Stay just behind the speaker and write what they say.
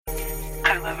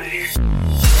Hello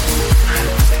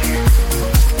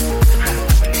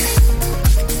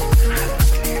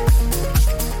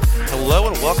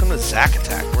and welcome to Zack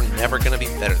Attack. We're never going to be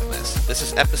better than this. This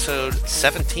is episode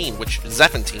 17,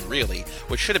 Zephantine really,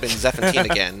 which should have been Zephantine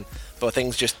again, but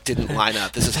things just didn't line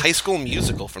up. This is High School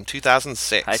Musical from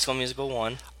 2006. High School Musical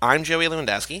 1. I'm Joey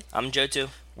Lewandowski. I'm Joe 2.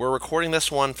 We're recording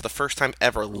this one for the first time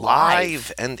ever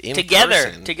live and in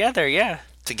person. Together, yeah.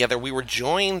 Together, we were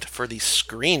joined for the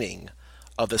screening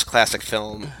of this classic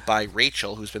film by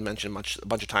Rachel, who's been mentioned a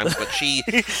bunch of times, but she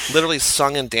literally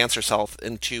sung and danced herself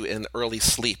into an early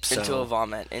sleep. So. Into a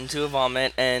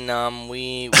vomit, and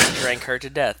we drank her to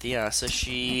death, yeah, so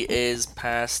she is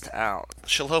passed out.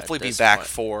 She'll hopefully be back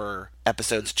for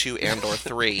episodes 2 and or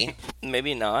 3.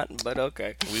 Maybe not, but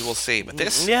okay. We will see, but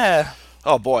this... Yeah.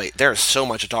 Oh boy, there's so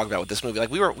much to talk about with this movie. Like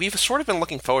we've sort of been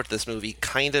looking forward to this movie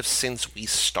kind of since we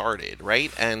started,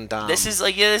 right? And this is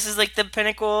like the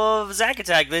pinnacle of Zack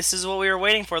Attack. This is what we were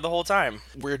waiting for the whole time.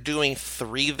 We're doing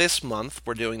 3 this month.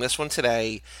 We're doing this one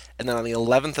today, and then on the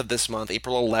 11th of this month,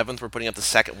 April 11th, we're putting up the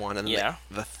second one, and the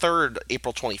 3rd,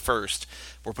 April 21st,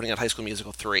 we're putting out High School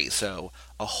Musical 3. So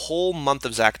a whole month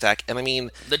of Zack Attack, and I mean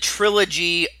the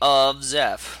trilogy of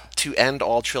Zeph. To end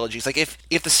all trilogies. Like, if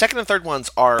the second and third ones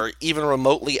are even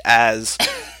remotely as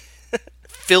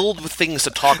filled with things to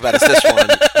talk about as this one,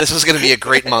 this is going to be a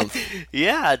great month.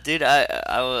 Yeah, dude,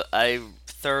 I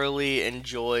thoroughly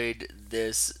enjoyed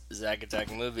this Zack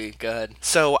Attack movie. Go ahead.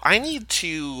 So, I need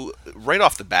to, right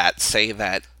off the bat, say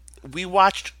that we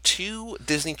watched 2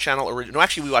 Disney Channel original... No,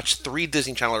 actually, we watched 3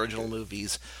 Disney Channel original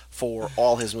movies for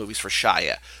all his movies for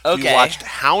Shia. Okay. We watched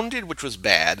Hounded, which was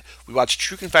bad. We watched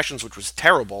True Confessions, which was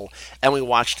terrible. And we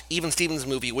watched Even Stevens'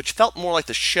 movie, which felt more like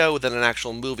the show than an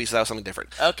actual movie, so that was something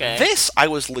different. Okay. This, I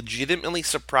was legitimately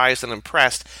surprised and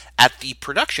impressed at the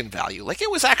production value. Like, it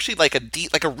was actually like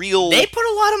a real... They put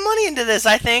a lot of money into this,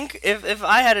 I think. If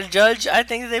I had a judge, I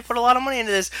think that they put a lot of money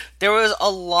into this. There was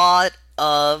a lot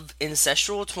of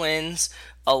incestual twins,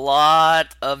 a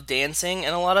lot of dancing,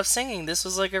 and a lot of singing. This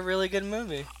was like a really good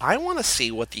movie. I want to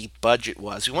see what the budget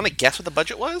was. You want to guess what the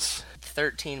budget was?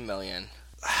 $13 million.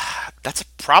 That's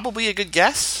probably a good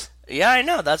guess. Yeah, I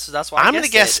know. That's why I'm going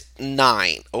to guess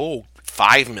 9. Oh,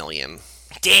 $5 million.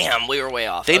 Damn, we were way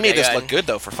off. They made this look good,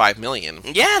 though, for $5 million.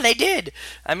 Yeah, they did.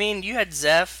 I mean, you had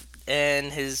Zeph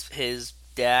and his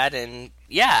dad, and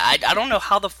yeah, I don't know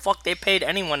how the fuck they paid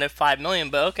anyone at $5 million,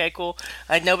 but okay, cool.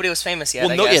 Nobody was famous yet.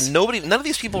 Well, none of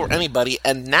these people were anybody,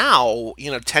 and now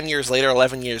 10 years later,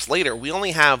 11 years later, we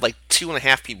only have like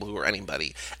 2.5 people who are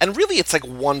anybody, and really it's like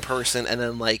one person, and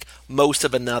then like most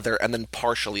of another, and then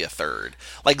partially a third.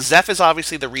 Like Zeph is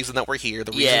obviously the reason that we're here,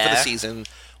 the reason for the season.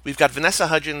 We've got Vanessa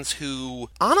Hudgens, who,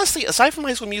 honestly, aside from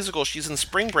High School Musical, she's in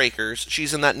Spring Breakers.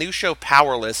 She's in that new show,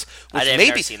 Powerless. Which I've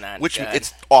never seen that. Which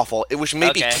it's awful. Which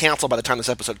may be canceled by the time this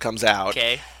episode comes out.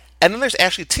 Okay. And then there's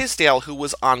Ashley Tisdale, who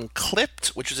was on Clipped,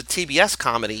 which was a TBS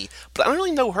comedy, but I don't really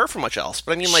know her from much else.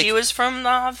 But I mean, like, she was from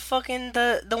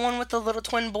the one with the little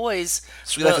twin boys.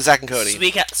 Sweet House of Zack and Cody.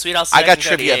 Sweet House. I got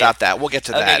trivia about that. We'll get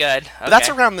to that. Okay, good. Okay. But that's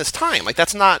around this time. Like,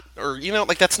 that's not, or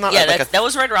that's not. Yeah, like that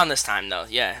was right around this time, though.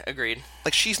 Yeah, agreed.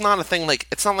 Like, she's not a thing. Like,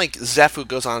 it's not like Zeph, who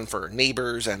goes on for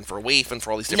Neighbors and for Waif and for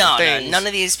all these different things. No, none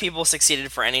of these people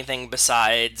succeeded for anything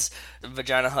besides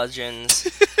Vagina Hudgens.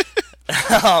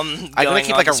 I'm going to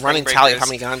keep like a running tally of how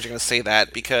many times you're going to say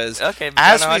that, because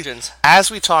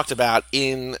as we talked about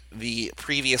in the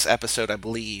previous episode, I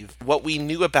believe, what we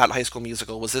knew about High School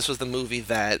Musical was this was the movie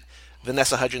that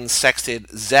Vanessa Hudgens sexted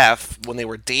Zeph when they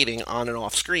were dating on and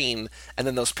off screen, and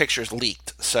then those pictures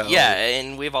leaked. So yeah,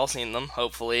 and we've all seen them,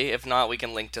 hopefully. If not, we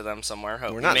can link to them somewhere.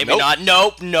 Maybe not.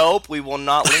 Nope, we will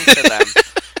not link to them.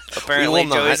 Apparently,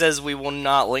 Joey says we will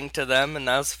not link to them, and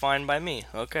that's fine by me.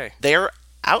 Okay. They're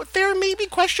out there, maybe?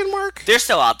 Question mark? They're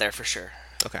still out there for sure.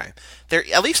 Okay. They're,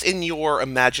 at least in your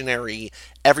imaginary,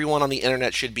 everyone on the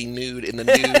internet should be nude in the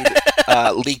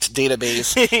nude leaked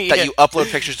database that you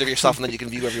upload pictures of yourself and then you can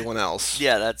view everyone else.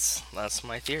 Yeah, that's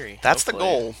my theory. That's hopefully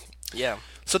the goal. Yeah.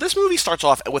 So this movie starts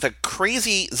off with a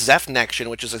crazy Zeph-nection,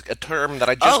 which is a term that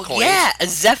I just coined. Oh, yeah, a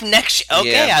Zeph-nection.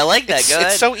 Okay, yeah. I like that. Go ahead.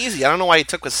 It's so easy. I don't know why it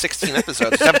took us 16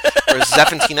 episodes, or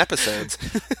 17 episodes.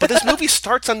 But this movie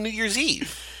starts on New Year's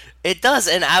Eve. It does,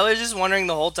 and I was just wondering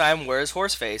the whole time, where's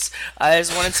Horseface? I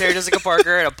just wanted Sarah Jessica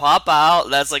Parker to pop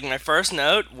out. That's like my first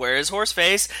note, where's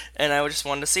Horseface? And I just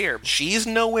wanted to see her. She's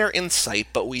nowhere in sight,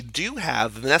 but we do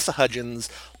have Vanessa Hudgens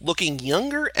looking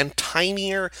younger and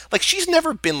tinier. Like, she's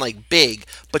never been, like, big,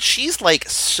 but she's, like,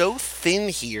 so thin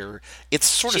here. It's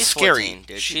sort of She's scary. 14,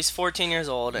 dude. She's 14 years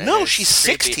old. And No, it's she's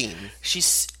creepy.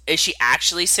 16. Is she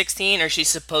actually 16, or is she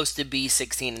supposed to be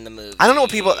 16 in the movie? I don't know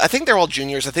what people. I think they're all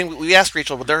juniors. I think we asked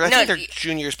Rachel, but I think they're y-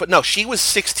 juniors. But no, she was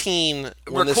 16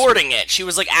 when recording it. She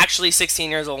was like actually 16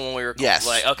 years old when we recorded. Yes.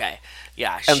 Like, okay.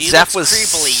 Yeah, and she Zeph looks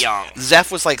was creepily young.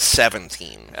 Zeph was like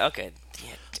 17. Okay.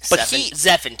 Yeah, But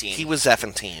Zephantine. He was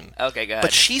 17. Okay, go ahead.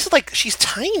 But she's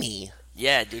tiny.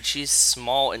 Yeah, dude, she's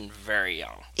small and very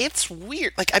young. It's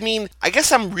weird. Like, I mean, I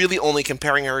guess I'm really only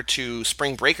comparing her to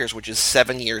Spring Breakers, which is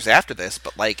 7 years after this,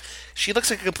 but, like, she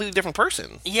looks like a completely different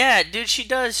person. Yeah, dude, she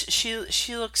does.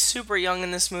 She looks super young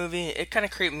in this movie. It kind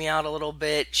of creeped me out a little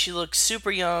bit. She looks super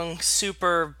young,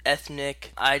 super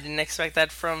ethnic. I didn't expect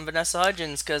that from Vanessa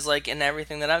Hudgens, because, like, in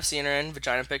everything that I've seen her in,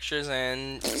 Vagina Pictures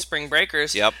and Spring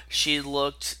Breakers, Yep. she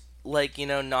looked like,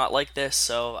 not like this,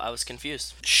 so I was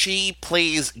confused. She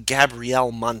plays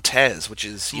Gabrielle Montez, which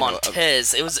is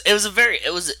Montez. It was a very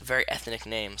ethnic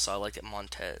name, so I liked it.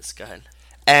 Montez. Go ahead.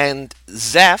 and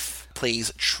Zeph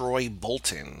plays Troy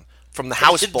Bolton from the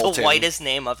House Bolton. The whitest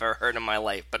name I've ever heard in my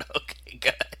life, but okay,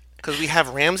 good. Because we have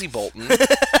Ramsey Bolton,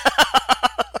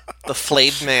 the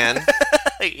flayed man,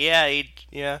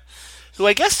 yeah. who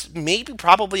I guess maybe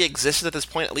probably existed at this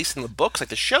point, at least in the books. Like,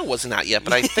 the show wasn't out yet,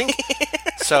 but I think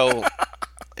so.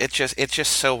 It's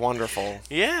just so wonderful.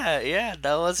 Yeah,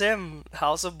 that was him.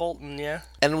 House of Bolton, yeah.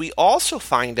 And we also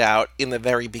find out in the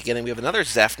very beginning we have another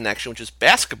Zeph connection, which is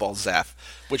Basketball Zeph,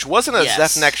 which wasn't a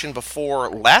Zeph connection before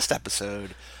last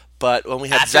episode, but when we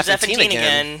had Zephantine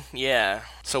again, yeah.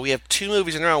 So we have 2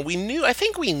 movies in a row. I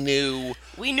think we knew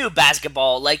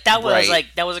basketball. Like, that was right.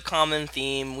 that was a common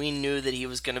theme. We knew that he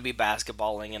was going to be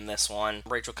basketballing in this one.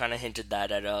 Rachel kind of hinted that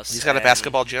at us. He's got a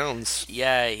Basketball Jones.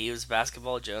 Yeah, he was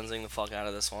Basketball Jonesing the fuck out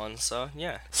of this one. So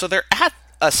yeah. So they're at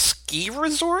a ski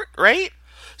resort, right?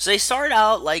 So they start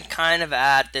out like kind of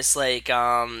at this like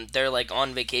they're like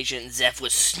on vacation. Zeph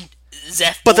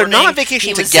but they're boarding. not on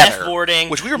vacation He was together, Zeph boarding.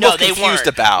 which we were both confused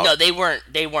about. No, they weren't.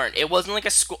 It wasn't like a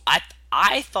school.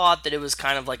 I thought that it was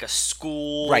kind of like a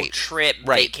school trip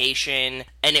vacation,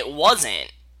 and it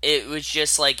wasn't. It was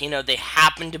just like, they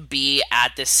happened to be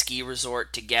at this ski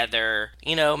resort together.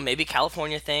 Maybe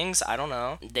California things. I don't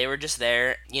know. They were just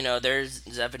there. There's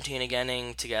Zephantine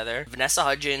again together. Vanessa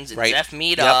Hudgens and Zeph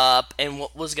meet up. And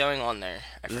what was going on there?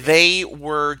 They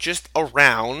were just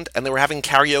around, and they were having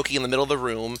karaoke in the middle of the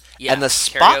room. Yeah, and the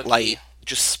spotlight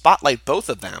just spotlight both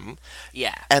of them.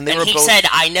 Yeah, and he both said,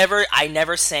 "I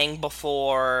never sang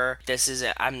before.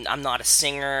 I'm not a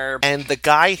singer." And the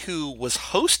guy who was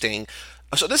hosting.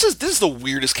 So this is the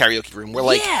weirdest karaoke room where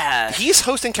he's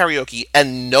hosting karaoke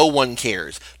and no one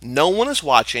cares. No one is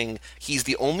watching. He's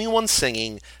the only one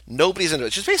singing. Nobody's into it.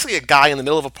 It's just basically a guy in the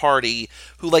middle of a party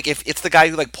who if it's the guy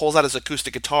who pulls out his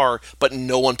acoustic guitar, but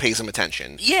no one pays him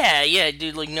attention. Yeah,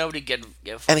 dude. Nobody give.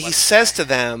 And he says to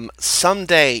them,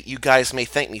 "Someday you guys may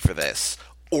thank me for this."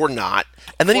 Or not.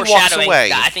 And then he walks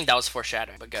away. I think that was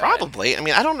foreshadowing. But probably. I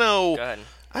mean, I don't know. Go ahead.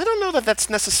 I don't know that that's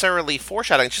necessarily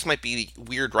foreshadowing. It just might be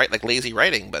weird, lazy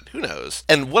writing, but who knows?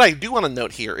 And what I do want to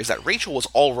note here is that Rachel was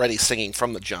already singing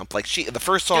from the jump. The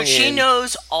first song she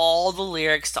knows all the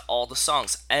lyrics to all the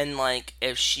songs. And,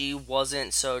 if she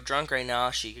wasn't so drunk right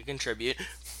now, she could contribute.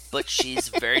 But she's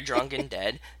very drunk and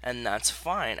dead, and that's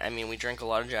fine. I mean, we drink a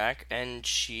lot of Jack, and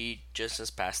she just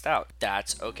has passed out.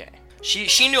 That's okay.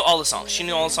 She knew all the songs. She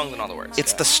knew all the songs and all the words.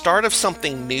 It's the start of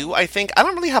something new, I think. I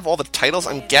don't really have all the titles.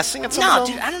 I'm guessing it's No,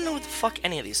 dude, I don't know what the fuck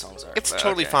any of these songs are. It's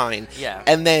totally fine. Yeah.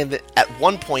 And then at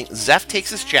one point, Zeph takes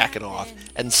his jacket off,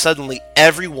 and suddenly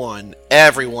everyone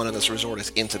in this resort is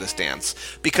into this dance.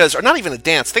 Or not even a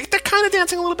dance. They're kind of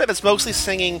dancing a little bit. It's mostly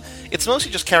singing. It's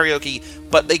mostly just karaoke.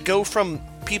 But they go from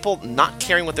people not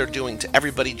caring what they're doing to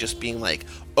everybody just being like,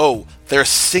 oh, there's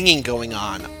singing going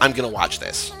on. I'm going to watch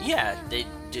this. Yeah, they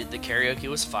did. The karaoke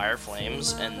was Fire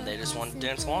Flames, and they just wanted to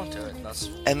dance along to it.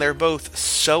 And they're both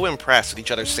so impressed with each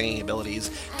other's singing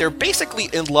abilities. They're basically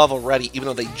in love already, even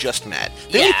though they just met.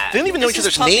 They don't even know each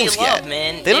other's names yet.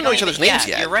 Man. They don't know each other's names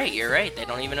yet. You're right. They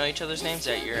don't even know each other's names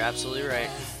yet. You're absolutely right.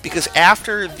 Because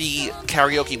after the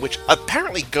karaoke, which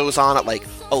apparently goes on at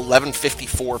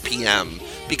 11:54 p.m.,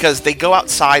 because they go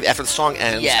outside after the song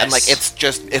ends, and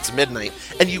it's midnight,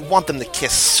 and you want them to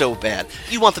kiss so bad.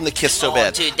 You want them to kiss so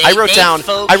bad. Dude, I wrote down,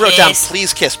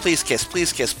 please kiss, please kiss,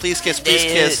 please kiss, please kiss, please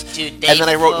kiss, Dude, and then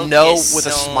I wrote no with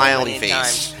a smiley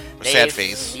face. sad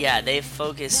face. Yeah, they've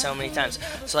focused so many times.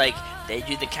 So, like, they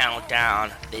do the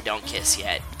countdown, they don't kiss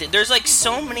yet. There's, like,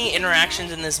 so many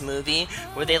interactions in this movie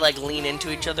where they, like, lean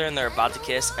into each other and they're about to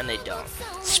kiss, and they don't.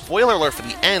 Spoiler alert for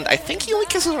the end, I think he only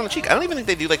kisses her on the cheek. I don't even think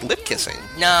they do, like, lip kissing.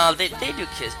 No, they do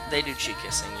kiss. They do cheek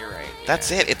kissing, you're right.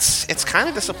 That's it. It's kind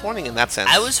of disappointing in that sense.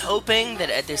 I was hoping that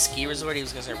at this ski resort he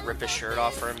was going to rip his shirt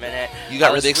off for a minute. You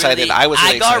got really excited. I was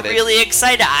really excited. I got really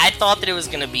excited. I thought that it was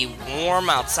going to be warm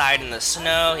outside in the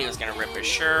snow. He was going to rip his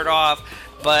shirt off.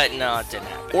 But no, it didn't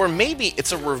happen. Or maybe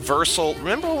it's a reversal.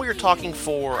 Remember when we were talking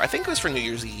I think it was for New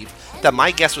Year's Eve, that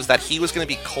my guess was that he was going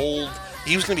to be cold,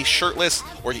 he was going to be shirtless,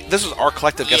 or this was our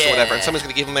collective guess or whatever, and someone's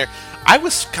going to give him there. I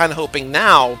was kind of hoping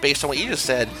now, based on what you just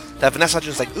said, that Vanessa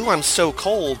Hudgens was like, ooh, I'm so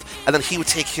cold, and then he would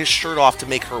take his shirt off to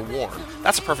make her warm.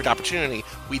 That's a perfect opportunity.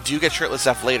 We do get shirtless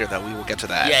Zeph later, though. We will get to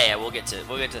that. Yeah, we'll get to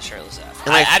the shirtless Zeph.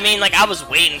 I mean, like, I was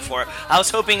waiting for it. I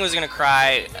was hoping he was going to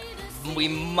cry. We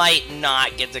might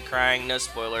not get to crying. No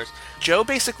spoilers. Joe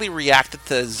basically reacted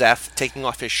to Zeph taking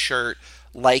off his shirt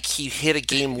like he hit a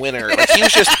game winner. Like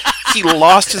he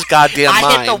lost his goddamn mind.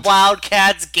 I hit the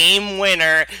Wildcats game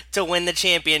winner to win the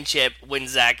championship when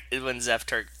Zeph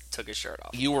took his shirt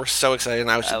off. You were so excited, and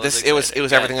it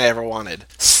was everything I ever wanted.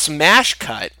 Smash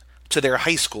cut to their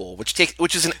high school, which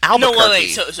is in Albuquerque. No, wait.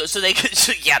 So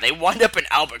they wind up in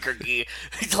Albuquerque,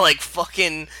 like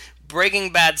fucking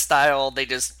Breaking Bad style. They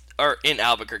just are in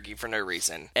Albuquerque for no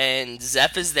reason. And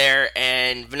Zeph is there,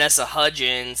 and Vanessa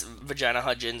Hudgens, Vagina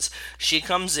Hudgens, she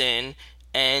comes in,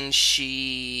 and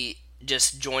she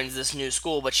just joins this new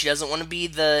school, but she doesn't want to be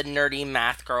the nerdy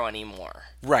math girl anymore.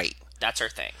 Right. That's her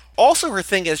thing. Also, her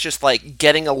thing is just, like,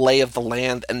 getting a lay of the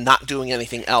land and not doing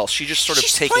anything else. She's just sort of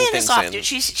taking things in. Dude.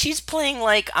 She's playing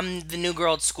like I'm the new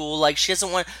girl at school. Like, she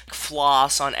doesn't want to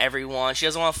floss on everyone. She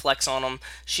doesn't want to flex on them.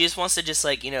 She just wants to just,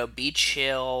 like, be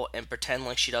chill and pretend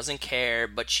like she doesn't care,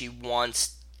 but she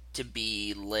wants to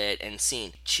be lit and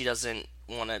seen. She doesn't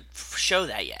want to show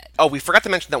that yet. Oh, we forgot to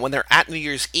mention that when they're at New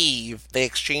Year's Eve, they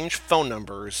exchange phone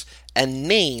numbers and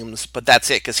names, but that's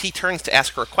it, because he turns to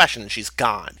ask her a question and she's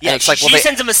gone. Yeah, and it's she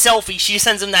sends him a selfie. She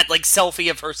sends him that, like,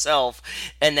 selfie of herself,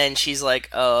 and then she's like,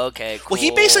 oh, okay, cool. Well,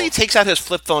 he basically takes out his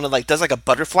flip phone and, like, does, like, a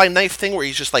butterfly knife thing where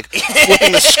he's just, like,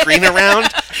 flipping the screen around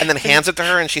and then hands it to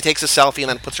her, and she takes a selfie and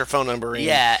then puts her phone number in.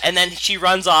 Yeah, and then she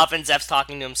runs off and Zeph's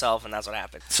talking to himself, and that's what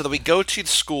happens. So that we go to the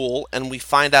school and we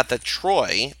find out that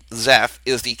Troy, Zeph,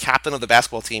 is the captain of the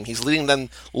basketball team. He's leading them,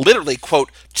 literally, quote,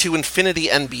 to infinity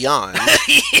and beyond.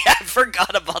 Yeah, I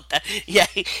forgot about that. Yeah,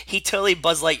 he totally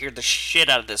Buzz Lightyear the shit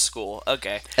out of this school.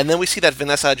 Okay. And then we see that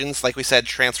Vanessa Hudgens, like we said,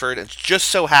 transferred. It just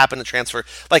so happened to transfer.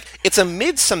 Like, it's a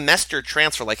mid-semester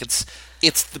transfer. Like, it's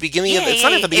the beginning of... It's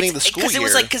not at the beginning of the school year.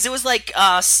 Because it was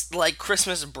like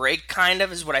Christmas break, kind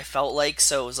of, is what I felt like.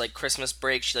 So it was like Christmas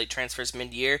break. She, like, transfers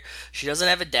mid-year. She doesn't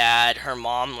have a dad. Her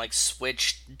mom, like,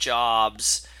 switched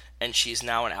jobs, and she's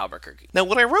now in Albuquerque. Now,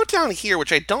 what I wrote down here,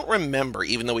 which I don't remember,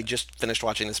 even though we just finished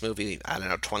watching this movie,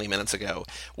 20 minutes ago,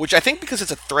 which I think because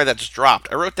it's a thread that just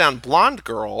dropped, I wrote down blonde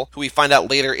girl, who we find out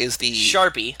later is the...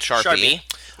 Sharpie.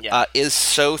 Yeah. Is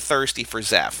so thirsty for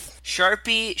Zeph.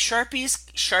 Sharpie's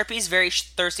very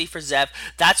thirsty for Zeph.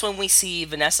 That's when we see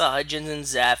Vanessa Hudgens and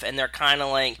Zeph, and they're kind of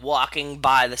like walking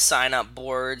by the sign-up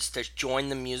boards to join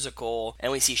the musical.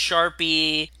 And we see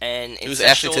Sharpie and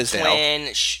incestual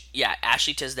twin,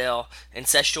 Ashley Tisdale,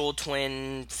 incestual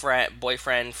twin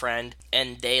boyfriend,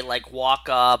 and they like walk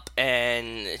up,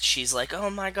 and she's like,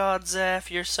 "Oh my God, Zeph,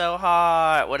 you're so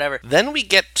hot," whatever. Then we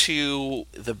get to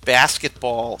the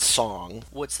basketball song.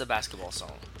 What's the basketball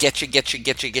song? Get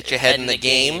your head in the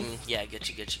game. Yeah, get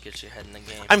your head in the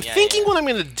game. I'm thinking what I'm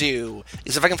going to do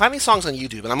is if I can find these songs on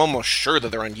YouTube, and I'm almost sure that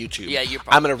they're on YouTube,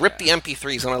 I'm going to rip the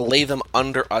MP3s and I'm going to lay them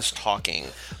under us talking.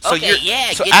 So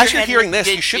So as you're hearing this,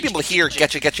 you should be able to hear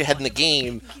get your head in the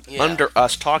game under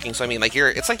us talking. So I mean, like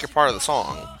it's like you're part of the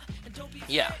song.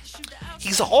 Yeah.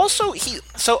 He's also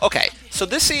So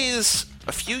this is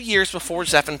a few years before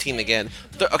Zeph and Team again.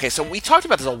 So we talked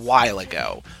about this a while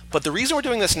ago, but the reason we're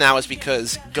doing this now is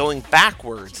because going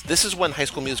backwards, this is when High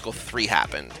School Musical 3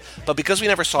 happened. But because we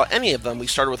never saw any of them, we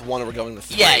started with 1 and we're going to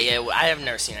 3. Yeah, I have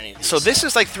never seen any of these. So this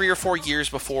is like 3 or 4 years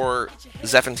before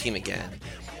Zeph and Team again.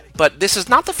 But this is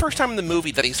not the first time in the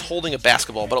movie that he's holding a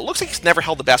basketball, but it looks like he's never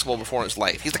held a basketball before in his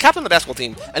life. He's the captain of the basketball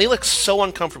team, and he looks so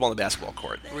uncomfortable on the basketball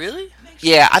court. Really?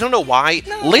 Yeah, I don't know why.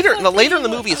 Later in the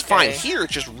movie, it's fine. Here,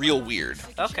 it's just real weird.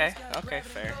 Okay,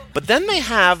 fair. But then they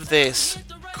have this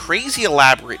crazy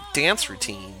elaborate dance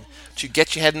routine to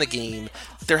get your head in the game.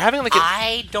 They're having like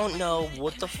I don't know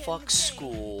what the fuck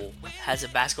school has a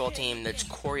basketball team that's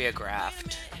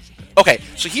choreographed Okay,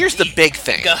 so here's the big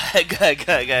thing. Go ahead, go ahead,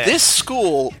 go ahead, go ahead. This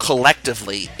school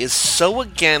collectively is so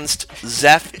against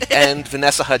Zeph and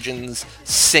Vanessa Hudgens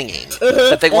singing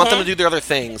that they want them to do their other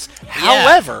things.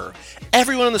 However,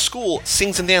 everyone in the school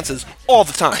sings and dances all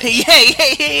the time.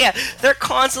 Yeah. They're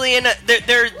constantly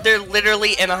they're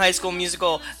literally in a High School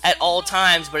Musical at all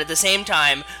times, but at the same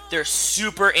time, they're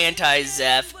super anti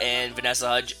Zeph and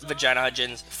Vagina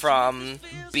Hudgens from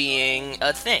being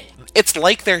a thing. It's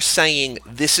like they're saying,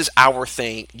 this is our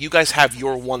thing. You guys have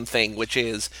your one thing, which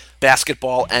is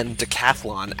basketball and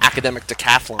decathlon, academic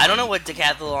decathlon. I don't know what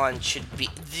decathlon should be.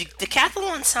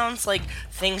 Decathlon sounds like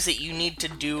things that you need to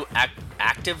do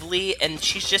actively, and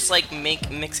she's just like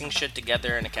mixing shit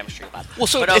together in a chemistry lab. Well,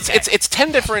 so it's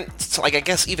 10 different, like, I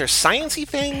guess either sciencey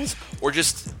things or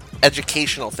just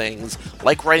educational things,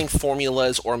 like writing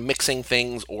formulas or mixing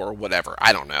things or whatever.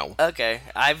 I don't know. Okay,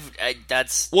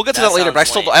 We'll get to that later,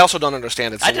 but I also don't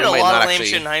understand it. So I did a lot of lame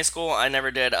shit in high school. I never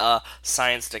did a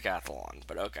science decathlon,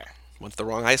 but okay. Went to the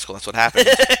wrong high school. That's what happened.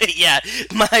 Yeah,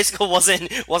 my high school wasn't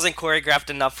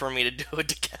choreographed enough for me to do a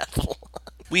decathlon.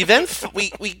 We then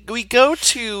we go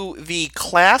to the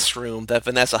classroom that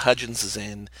Vanessa Hudgens is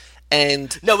in,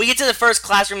 and no, we get to the first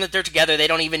classroom that they're together. They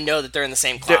don't even know that they're in the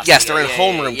same class. They're in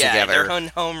homeroom together. They're in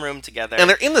homeroom together, and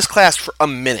they're in this class for a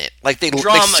minute. Like they sit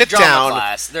drama down.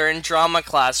 Class. They're in drama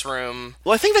classroom.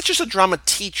 Well, I think that's just a drama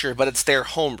teacher, but it's their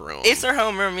homeroom. It's their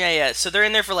homeroom, yeah. So they're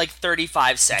in there for like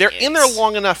 35 seconds. They're in there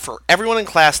long enough for everyone in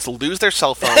class to lose their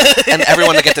cell phone and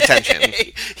everyone to get detention.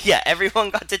 Yeah, everyone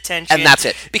got detention, and that's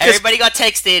it. Because everybody got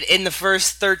texted in the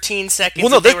first 13 seconds.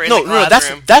 Well, no,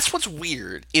 that's what's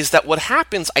weird. Is that what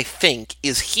happens? I think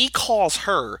is he calls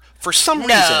her for some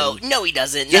reason. No, he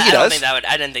doesn't. Yeah, he does.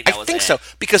 I didn't think that was it. I think so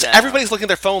because everybody's looking at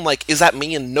their phone like, is that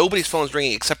me? And nobody's phone is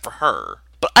ringing except for her.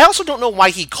 But I also don't know why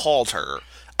he called her.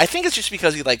 I think it's just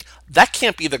because that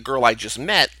can't be the girl I just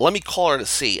met. Let me call her to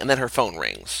see, and then her phone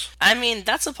rings. I mean,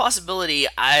 that's a possibility.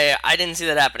 I didn't see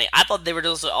that happening. I thought they were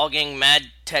just all getting mad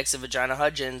texts of Vagina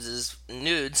Hudgens'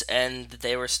 nudes, and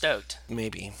they were stoked.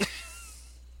 Maybe.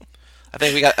 I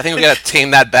think we got to tame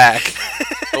that back.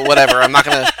 But whatever. I'm not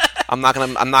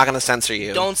gonna censor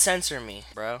you. Don't censor me,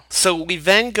 bro. So we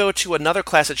then go to another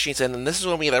class that she's in, and this is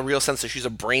when we get a real sense that she's a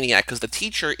brainiac because the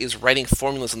teacher is writing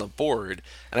formulas on the board,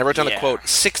 and I wrote down the quote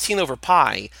 16 over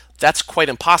pi. That's quite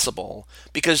impossible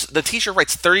because the teacher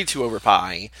writes 32 over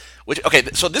pi.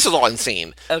 So this is all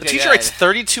insane. Okay, the teacher writes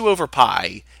 32 over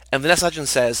pi. And Vanessa Hudgens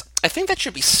says, I think that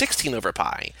should be 16 over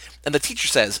pi. And the teacher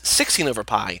says, 16 over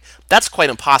pi. That's quite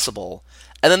impossible.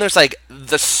 And then there's like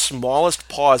the smallest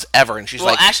pause ever, and she's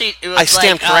actually, it was I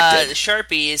stand corrected.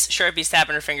 Sharpie's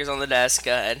tapping her fingers on the desk.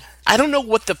 Go ahead. I don't know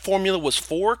what the formula was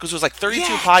for, because it was like 32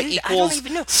 pi equals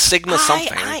sigma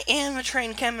something. I am a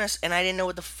trained chemist, and I didn't know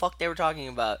what the fuck they were talking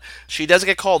about. She does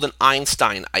get called an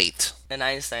Einsteinite. An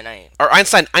Einsteinite. Or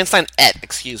Einsteinette,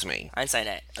 excuse me.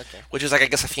 Einsteinette, okay. Which is like, I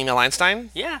guess, a female Einstein?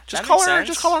 Yeah, Just call her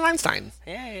an Einstein.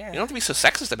 Yeah. You don't have to be so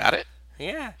sexist about it.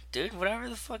 Yeah, dude, whatever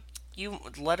the fuck. You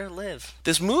let her live.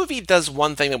 This movie does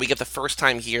one thing that we get the first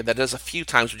time here that does a few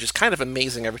times, which is kind of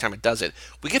amazing every time it does it.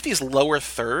 We get these lower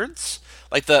thirds,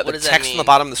 like the text on the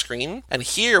bottom of the screen, and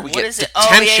here we get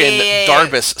detention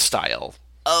Darbus style.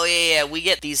 Oh, yeah. We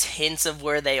get these hints of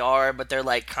where they are, but they're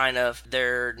like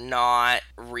they're not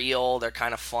real. They're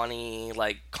kind of funny,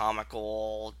 like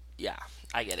comical. Yeah,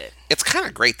 I get it. It's kind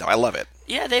of great, though. I love it.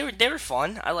 Yeah, they were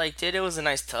fun. I liked it. It was a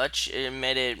nice touch. It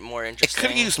made it more interesting. It could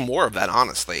have used more of that,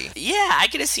 honestly. Yeah, I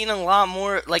could have seen a lot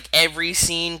more. Like, every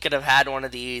scene could have had one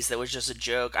of these that was just a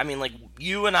joke. I mean, like,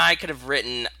 you and I could have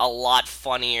written a lot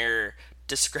funnier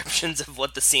descriptions of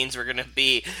what the scenes were going to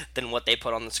be than what they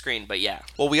put on the screen, but yeah.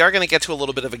 Well, we are going to get to a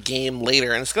little bit of a game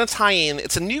later, and it's going to tie in.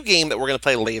 It's a new game that we're going to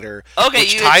play later. Okay,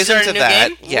 which ties into that.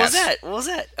 Game? Yes. What was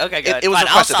that? Okay, good. It was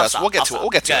requested to us. We'll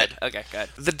get to it. Okay, good.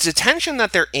 The detention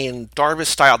that they're in,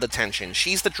 Darbus-style detention,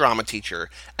 she's the drama teacher.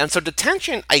 And so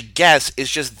detention, I guess,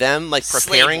 is just them, like,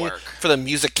 preparing for the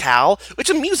musicale, which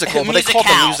is a musical, but they call it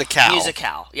the musicale.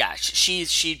 Musicale, yeah.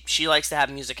 She likes to have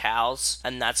musicales,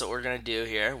 and that's what we're going to do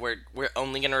here. We're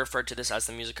only going to refer to this as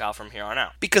the musicale from here on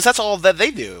out. Because that's all that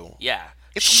they do. Yeah.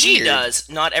 She weird. Does,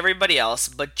 not everybody else,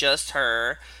 but just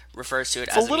her refers to it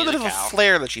as a musicale. It's a little bit of a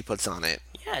flair that she puts on it.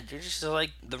 Yeah, dude, just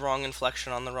like the wrong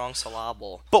inflection on the wrong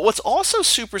syllable. But what's also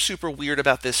super, super weird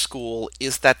about this school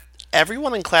is that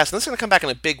everyone in class, and this is going to come back in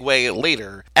a big way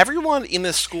later, everyone in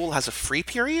this school has a free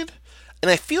period. And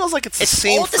it feels like it's the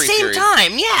same free period. All at the same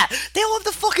time, yeah. They all have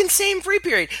the fucking same free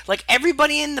period. Like,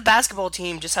 everybody in the basketball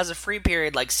team just has a free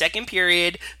period. Like, second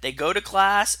period, they go to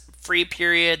class, free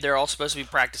period, they're all supposed to be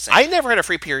practicing. I never had a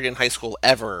free period in high school,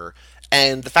 ever.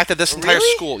 And the fact that this entire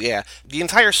Really? school, yeah, the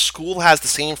entire school has the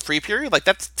same free period, like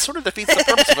that sort of defeats the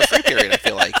purpose of a free period, I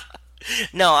feel like.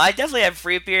 No, I definitely have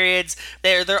free periods.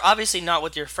 They're obviously not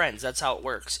with your friends. That's how it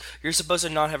works. You're supposed to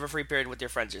not have a free period with your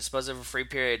friends. You're supposed to have a free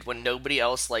period when nobody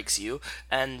else likes you,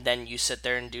 and then you sit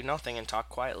there and do nothing and talk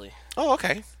quietly. Oh,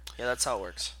 okay. Yeah, that's how it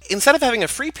works. Instead of having a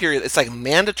free period, it's like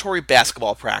mandatory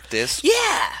basketball practice,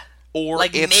 Yeah. or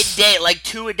Like it's midday, like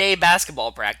 2 a day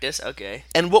basketball practice. Okay.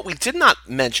 And what we did not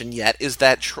mention yet is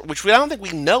that, which I don't think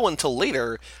we know until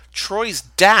later, Troy's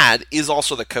dad is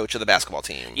also the coach of the basketball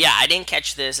team. Yeah, I didn't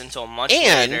catch this until much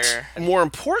And, later. more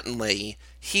importantly,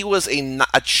 he was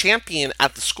a champion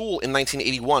at the school in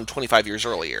 1981, 25 years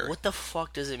earlier. What the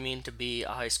fuck does it mean to be a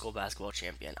high school basketball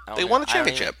champion? They won a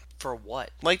championship. For what?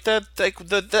 Like at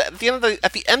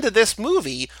the end of this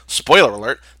movie, spoiler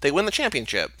alert, they win the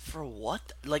championship. For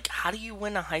what? Like, how do you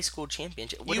win a high school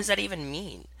championship? What You- does that even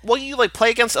mean? Well, you like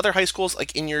play against other high schools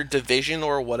like in your division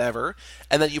or whatever,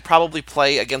 and then you probably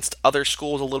play against other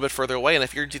schools a little bit further away. And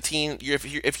if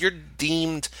if you're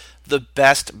deemed the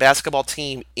best basketball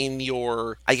team in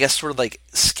your, I guess, sort of like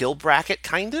skill bracket,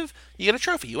 kind of, you get a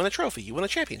trophy. You win a trophy. You win a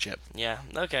championship. Yeah,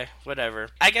 okay, whatever.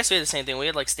 I guess we had the same thing. We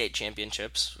had, like, state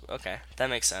championships. Okay, that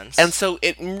makes sense. And so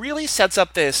it really sets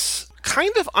up this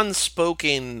kind of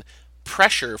unspoken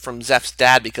pressure from Zeph's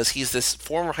dad because he's this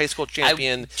former high school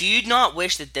champion. Do you not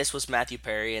wish that this was Matthew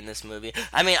Perry in this movie?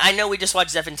 I mean, I know we just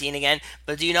watched 17 again,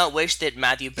 but do you not wish that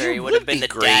Matthew Perry would have been the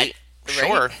dad?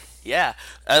 Sure. Right? Yeah,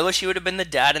 I wish he would have been the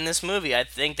dad in this movie. I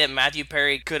think that Matthew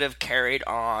Perry could have carried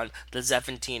on the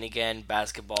 17 again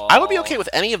basketball. I would be okay with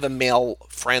any of the male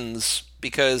friends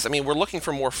because, I mean, we're looking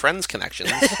for more friends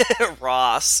connections.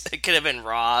 Ross. It could have been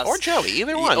Ross. Or Joey,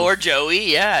 either one. Or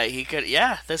Joey, yeah. He could,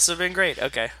 yeah, this would have been great.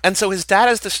 Okay. And so his dad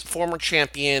is this former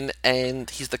champion, and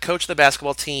he's the coach of the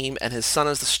basketball team, and his son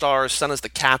is the star, his son is the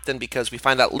captain, because we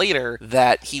find out later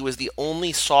that he was the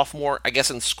only sophomore, I guess,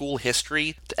 in school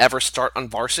history to ever start on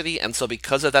varsity, and so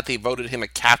because of that, they voted him a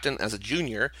captain as a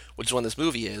junior, which is when this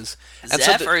movie is. And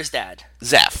Zeph or his dad?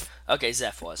 Zeph. Okay,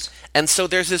 Zeph was. And so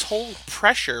there's this whole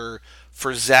pressure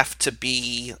for Zeph to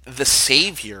be the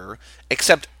savior,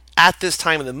 except at this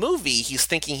time in the movie, he's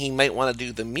thinking he might want to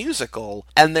do the musical,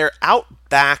 and they're out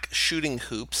back shooting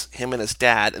hoops, him and his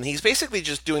dad, and he's basically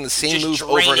just doing the same Just move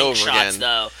over and draining over shots, again.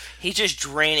 though. He's just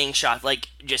draining shots, like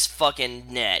just fucking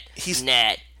net.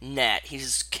 Net. He's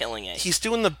just killing it. He's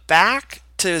doing the back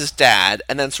to his dad,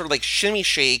 and then sort of like shimmy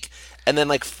shake, and then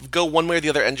like go one way or the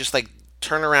other, and just like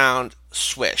turn around,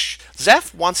 swish.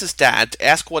 Zeph wants his dad to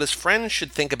ask what his friends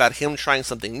should think about him trying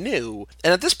something new,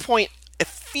 and at this point, it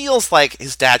feels like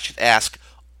his dad should ask,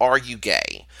 "Are you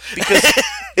gay?" Because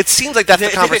it seems like that's the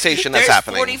conversation that's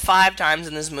happening. There's 45 times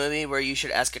in this movie where you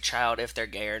should ask a child if they're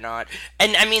gay or not.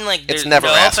 And I mean, like, there's It's never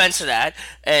no asked. offense to that.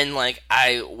 And, like,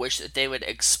 I wish that they would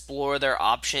explore their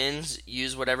options,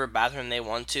 use whatever bathroom they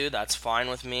want to. That's fine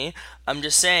with me. I'm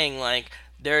just saying, like,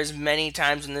 there's many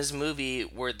times in this movie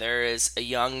where there is a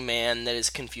young man that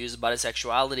is confused about his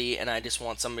sexuality, and I just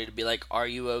want somebody to be like, "Are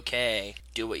you okay?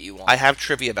 Do what you want." I have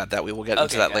trivia about that. We will get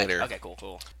into that good. later. Okay,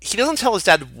 cool. He doesn't tell his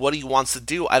dad what he wants to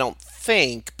do, I don't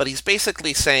think, but he's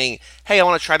basically saying, "Hey, I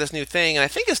want to try this new thing," and I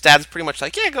think his dad's pretty much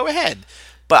like, "Yeah, go ahead."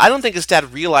 But I don't think his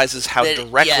dad realizes how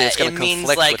directly it's going to means,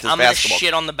 conflict like, with his I'm basketball. gonna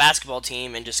shit on the basketball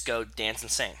team and just go dance and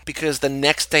sing. Because the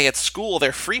next day at school,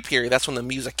 their free period, that's when the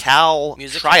musicale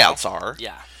Musical? tryouts are.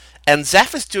 Yeah. And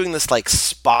Zeph is doing this like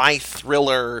spy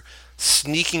thriller,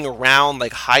 sneaking around,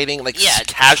 like hiding, like Yeah,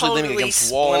 casually leaning totally against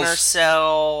Splinter walls.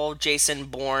 Cell, Jason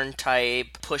Bourne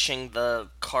type, pushing the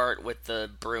cart with the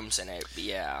brooms in it.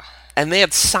 Yeah. And they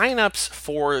had sign-ups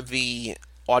for the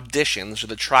auditions or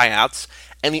the tryouts,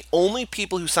 and the only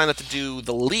people who signed up to do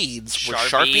the leads were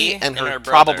Sharpie and her brother.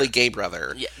 probably gay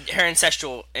brother. Yeah, her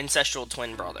ancestral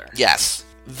twin brother. Yes.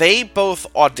 They both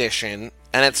audition,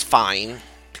 and it's fine,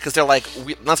 because they're like,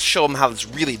 let's show them how it's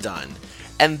really done.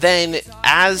 And then,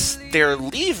 as they're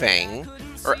leaving,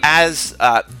 or as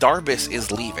Darbus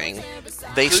is leaving,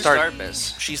 they Who's start...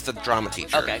 Darbus? She's the drama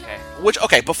teacher. Okay.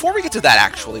 Okay, before we get to that,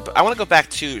 actually, but I want to go back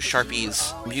to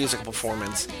Sharpie's musical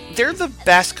performance. They're the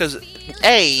best because,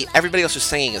 A, everybody else who's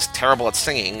singing is terrible at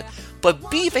singing,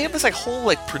 but B, they have this, like, whole,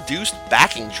 like, produced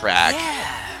backing track.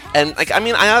 Yeah. And, like, I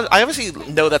mean, I obviously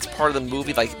know that's part of the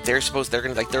movie, like, they're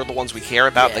the ones we care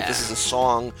about, like, Yeah. this is a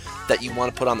song that you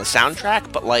want to put on the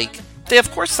soundtrack, but, like, they of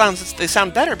course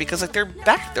sound better because, like, they're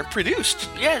produced.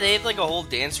 Yeah, they have like a whole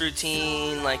dance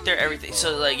routine, like they're everything.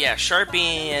 So like yeah,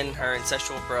 Sharpie and her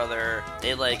ancestral brother,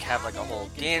 they like have like a whole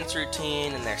dance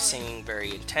routine and they're singing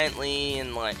very intently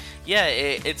and like yeah,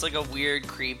 it's like a weird,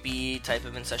 creepy type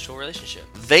of ancestral relationship.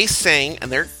 They sing, and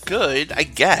they're good, I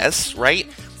guess, right?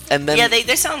 And then Yeah,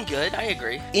 they sound good. I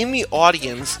agree. in the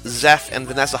audience, Zeph and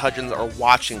Vanessa Hudgens are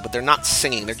watching, but they're not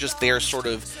singing. They're just there, sort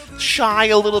of shy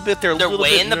a little bit. They're a little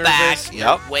way bit in the nervous. back.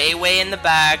 Yep. They're way in the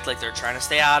back. Like they're trying to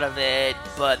stay out of it,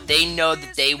 but they know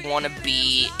that they want to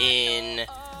be in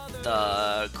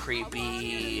the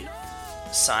creepy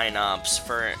sign-ups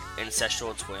for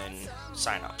Incestual Twin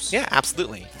sign-ups. Yeah,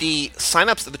 absolutely. The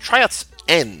sign-ups, the tryouts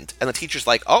end, and the teacher's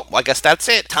like, "Oh, well, I guess that's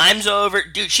it." Time's over,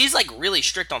 dude. She's like really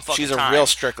strict on fucking She's a time. real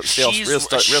stickler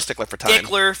for time.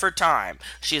 Stickler for time.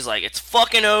 She's like, it's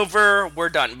fucking over. We're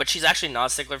done. But she's actually not a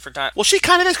stickler for time. Well, she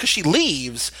kind of is because she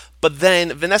leaves, but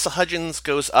then Vanessa Hudgens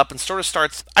goes up and sort of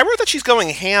starts. I wrote that she's going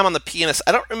ham on the pianist.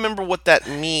 I don't remember what that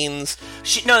means.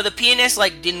 The pianist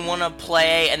like didn't want to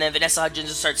play, and then Vanessa Hudgens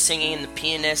just starts singing, and the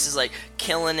pianist is like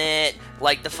killing it.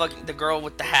 Like the girl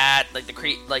with the hat, like the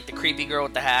creepy girl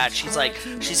with the hat.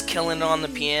 She's killing it on the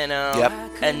piano. Yep.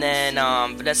 And then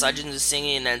Vanessa Hudgens is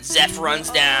singing, and then Zeph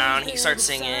runs down. He starts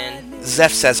singing.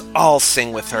 Zeph says, "I'll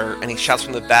sing with her," and he shouts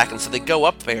from the back, and so they go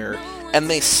up there and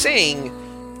they sing.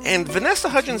 And Vanessa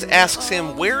Hudgens asks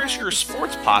him, "Where is your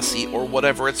sports posse, or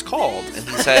whatever it's called?" And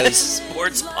he says,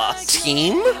 "Sports posse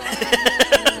team."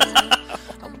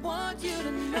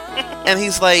 And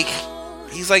he's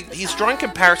drawing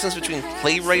comparisons between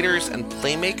playwriters and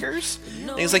playmakers.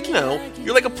 And he's like,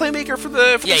 you're like a playmaker for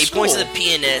the he school. points to the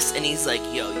pianist, and he's like,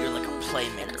 "Yo, you're like a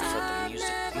playmaker for the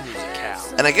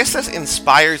musicale." And I guess that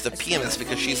inspires the pianist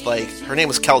because she's like, her name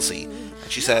is Kelsey, and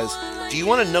she says, "Do you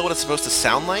want to know what it's supposed to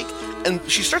sound like?" And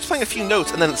she starts playing a few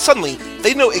notes, and then suddenly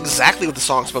they know exactly what the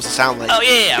song's supposed to sound like. Oh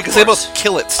yeah, because they both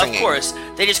kill it singing. Of course,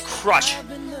 they just crush.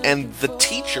 And the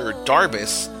teacher,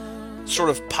 Darbus, sort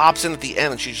of pops in at the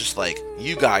end, and she's just like,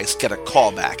 "You guys get a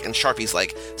call back." And Sharpie's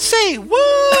like, "Say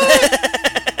what?"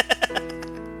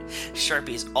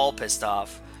 Sharpie's all pissed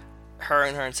off. Her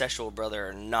and her incestual brother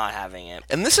are not having it.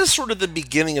 And this is sort of the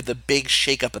beginning of the big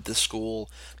shakeup at this school,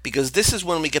 because this is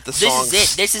when we get the songs.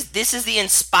 This is it. This is the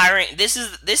inspiring. This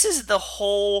is the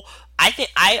whole.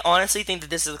 I honestly think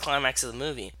that this is the climax of the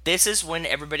movie. This is when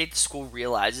everybody at the school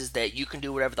realizes that you can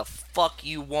do whatever the fuck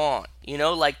you want.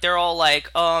 Like they're all like,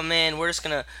 "Oh man,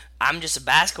 I'm just a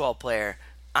basketball player.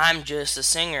 I'm just a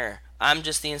singer. I'm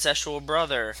just the incestual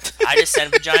brother. I just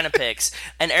send vagina pics."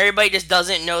 And everybody just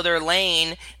doesn't know their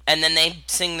lane, and then they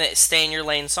sing the Stay in Your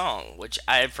Lane song, which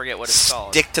I forget what it's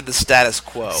called. Stick to the status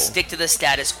quo. Stick to the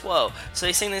status quo. So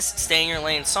they sing this Stay in Your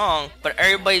Lane song, but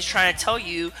everybody's trying to tell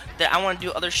you that I want to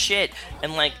do other shit.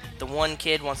 And like the one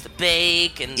kid wants to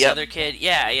bake, and the other kid,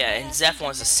 and Zeph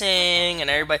wants to sing, and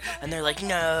everybody, and they're like,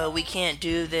 "No, we can't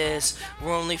do this.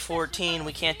 We're only 14.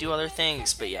 We can't do other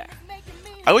things." But yeah.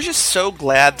 I was just so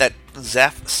glad that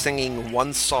Zeph singing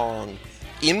one song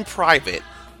in private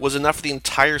was enough for the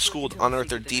entire school to unearth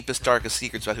their deepest, darkest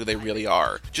secrets about who they really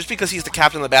are. Just because he's the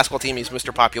captain of the basketball team, he's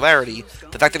Mr. Popularity,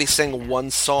 the fact that he sang one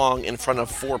song in front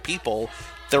of 4 people,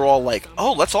 they're all like,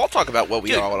 "Oh, let's all talk about what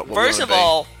we are." What first of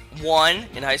all, one,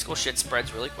 in high school, shit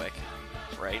spreads really quick,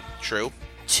 right? True.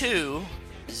 2,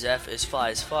 Zeph is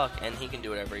fly as fuck, and he can do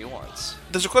whatever he wants.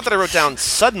 There's a quote that I wrote down,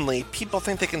 "Suddenly, people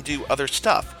think they can do other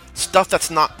stuff that's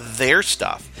not their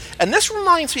stuff." And this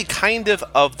reminds me kind of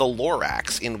the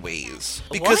Lorax in ways.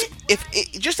 Because if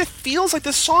it feels like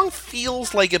this song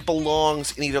feels like it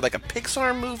belongs in either like a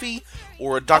Pixar movie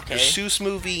or a Dr. Seuss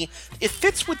movie. It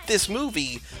fits with this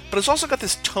movie, but it's also got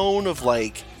this tone of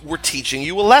like, we're teaching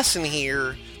you a lesson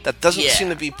here that doesn't seem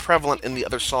to be prevalent in the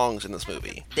other songs in this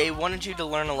movie. They wanted you to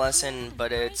learn a lesson,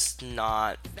 but it's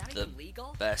not the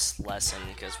best lesson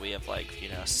because we have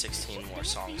 16 more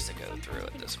songs to go through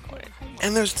at this point.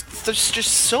 And there's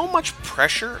just so much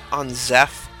pressure on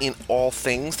Zeph in all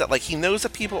things that he knows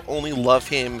that people only love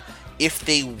him if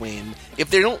they win. If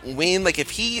they don't win,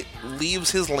 if he leaves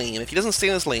his lane, if he doesn't stay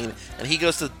in his lane and he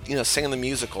goes to sing in the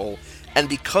musical, and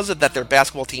because of that their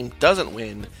basketball team doesn't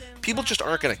win, people just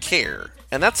aren't going to care.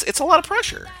 And it's a lot of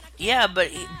pressure. Yeah,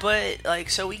 but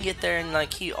so we get there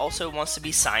and he also wants to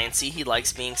be sciencey. He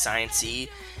likes being sciencey.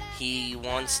 He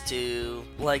wants to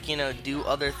do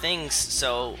other things.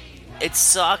 So it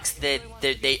sucks that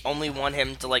they only want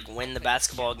him to win the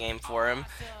basketball game for him,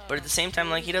 but at the same time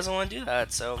he doesn't want to do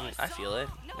that. So I feel it.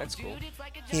 That's cool.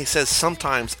 He says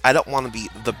sometimes I don't want to be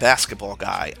the basketball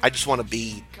guy. I just want to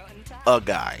be a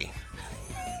guy.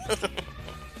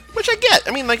 Which I get.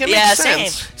 I mean, it makes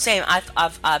sense. Same.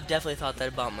 I've definitely thought that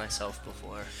about myself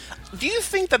before. Do you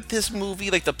think that this movie,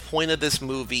 the point of this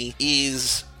movie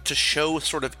is to show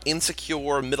sort of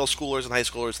insecure middle schoolers and high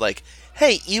schoolers,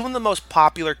 hey, even the most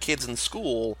popular kids in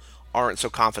school aren't so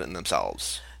confident in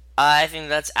themselves? I think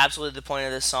that's absolutely the point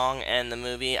of this song and the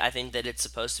movie. I think that it's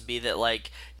supposed to be that,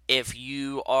 if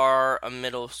you are a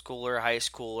middle schooler, high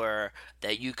schooler,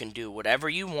 that you can do whatever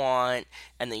you want,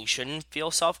 and that you shouldn't feel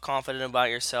self-confident about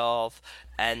yourself,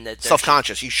 and that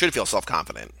Self-conscious. You should feel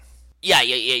self-confident. yeah,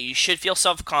 yeah, yeah. You should feel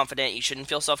self-confident. You shouldn't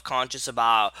feel self-conscious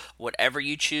about whatever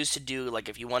you choose to do. Like,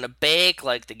 if you want to bake,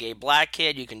 like the gay black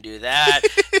kid, you can do that.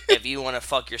 If you want to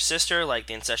fuck your sister, like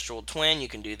the ancestral twin, you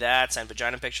can do that. Sign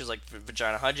vagina pictures, like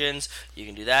Vagina Hudgens, you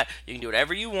can do that. You can do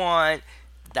whatever you want.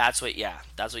 That's what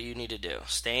you need to do.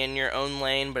 Stay in your own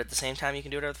lane, but at the same time, you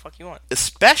can do whatever the fuck you want.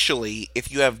 Especially if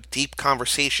you have deep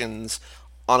conversations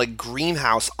on a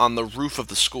greenhouse on the roof of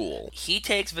the school. He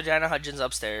takes Vagina Hudgens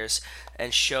upstairs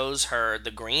and shows her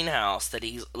the greenhouse that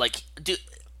he's like. Dude,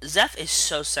 Zeph is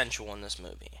so sensual in this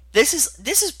movie. This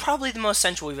is probably the most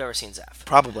sensual we've ever seen Zeph.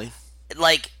 Probably.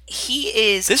 Like, he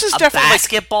is This is a definitely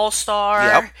basketball star.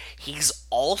 Yep. He's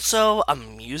also a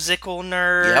musical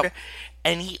nerd. Yep.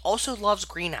 And he also loves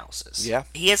greenhouses. Yeah.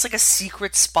 He has like a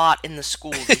secret spot in the school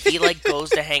that he like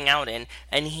goes to hang out in,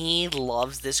 and he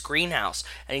loves this greenhouse.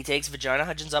 And he takes Vagina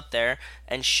Hudgens up there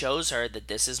and shows her that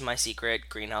this is my secret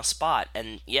greenhouse spot.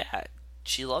 And yeah,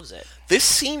 she loves it. This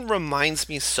scene reminds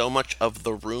me so much of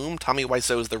The Room, Tommy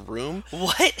Wiseau's The Room.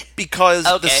 What? Because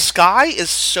Okay. the sky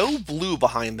is so blue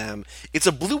behind them. It's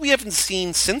a blue we haven't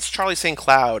seen since Charlie St.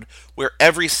 Cloud, where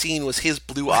every scene was his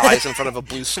blue eyes in front of a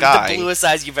blue sky. The bluest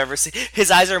eyes you've ever seen. His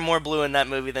eyes are more blue in that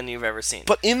movie than you've ever seen.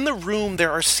 But in The Room,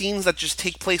 there are scenes that just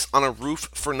take place on a roof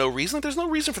for no reason. There's no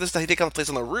reason for this to take place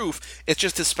on the roof. It's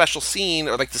just his special scene,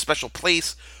 or like the special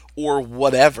place, or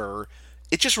whatever.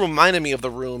 It just reminded me of The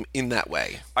Room in that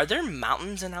way. Are there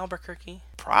mountains in Albuquerque?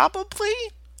 Probably.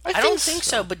 I don't think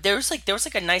so, but there was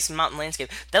like a nice mountain landscape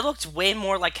that looked way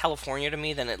more like California to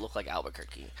me than it looked like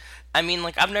Albuquerque. I mean,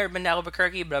 like, I've never been to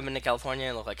Albuquerque, but I've been to California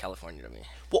and it looked like California to me.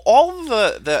 Well, all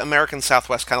of the American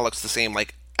Southwest kind of looks the same.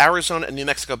 Like, Arizona and New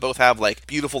Mexico both have, like,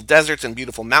 beautiful deserts and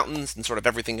beautiful mountains and sort of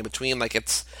everything in between. Like,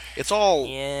 it's all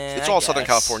Southern guess.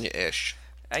 California-ish.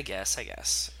 I guess.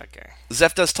 Okay.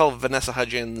 Zeph does tell Vanessa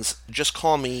Hudgens, just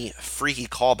call me Freaky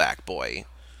Callback Boy.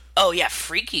 Oh, yeah,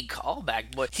 freaky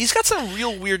callback, boy. He's got some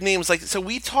real weird names. Like, so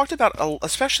we talked about,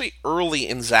 especially early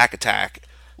in Zack Attack,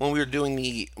 when we were doing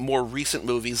the more recent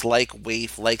movies like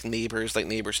Waif, like Neighbors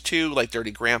 2, like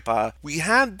Dirty Grandpa, we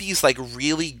had these, like,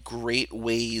 really great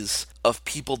ways of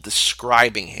people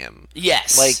describing him.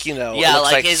 Yes. Like, you know, yeah, it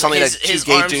looks like his, something his, like two his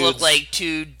gay arms dudes. look like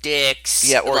two dicks.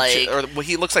 Yeah, or, like, well,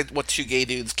 he looks like what two gay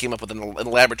dudes came up with in a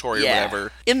laboratory or Yeah.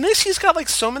 whatever. In this, he's got, like,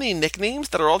 so many nicknames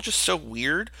that are all just so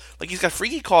weird. Like, he's got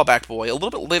Freaky Callback Boy. A little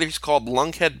bit later, he's called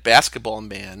Lunkhead Basketball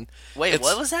Man. Wait, It's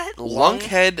what was that?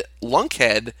 Lunkhead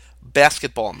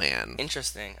Basketball Man.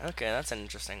 Interesting. Okay, that's an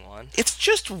interesting one. It's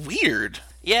just weird.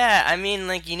 Yeah, I mean,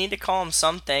 like, you need to call him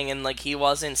something, and, like, he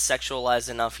wasn't sexualized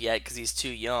enough yet because he's too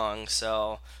young,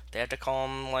 so they have to call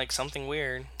him, like, something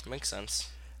weird. Makes sense.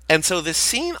 And so this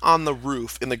scene on the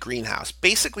roof in the greenhouse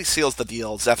basically seals the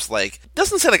deal. Zeph's like,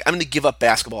 doesn't say, like, I'm going to give up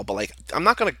basketball, but, like, I'm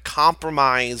not going to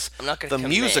compromise I'm not going the to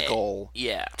musical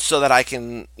Yeah. so that I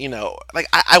can, you know, like,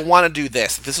 I want to do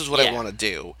this. This is what I Yeah. want to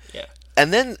do. Yeah.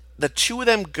 And then the two of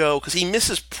them go, because he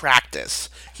misses practice.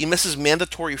 He misses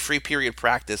mandatory free period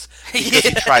practice because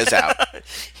he tries out.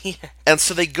 Yeah. And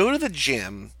so they go to the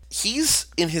gym. He's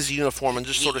in his uniform and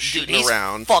just sort of shooting he's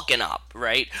around. fucking up,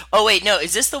 right? Oh, wait, no,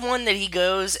 is this the one that he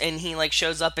goes and he, like,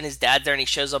 shows up and his dad's there and he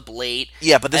shows up late?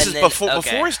 Yeah, but this And is then- before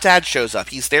okay. before his dad shows up.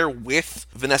 He's there with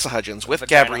Vanessa Hudgens, with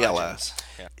Vagina Gabriella. Hudgens.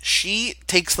 Yeah. She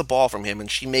takes the ball from him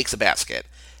and she makes a basket.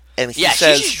 And he Yeah,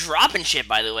 says, she's just dropping shit,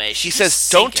 by the way. she She's says,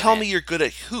 "Don't sinking tell it. me you're good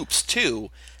at hoops too."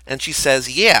 And she says,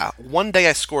 "Yeah, one day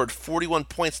I scored 41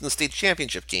 points in the state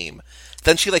championship game."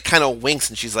 Then she, like, kind of winks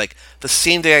and she's like, "The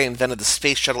same day I invented the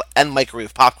space shuttle and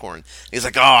microwave popcorn." And he's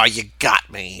like, "Oh, you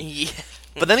got me." Yeah.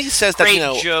 But then he says that, Great you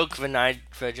know, joke,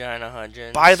 Vagina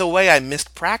Hudgens. by the way, I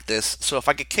missed practice, so if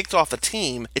I get kicked off the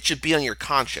team, it should be on your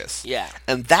conscience. Yeah.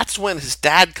 And that's when his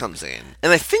dad comes in.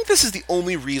 And I think this is the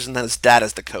only reason that his dad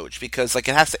is the coach, because, like,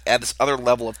 it has to add this other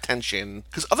level of tension.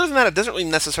 Because other than that, it doesn't really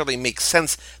necessarily make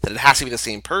sense that it has to be the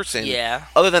same person. Yeah.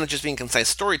 Other than it just being concise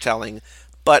storytelling.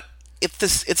 But it's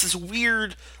this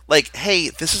weird, like, hey,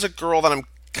 this is a girl that I'm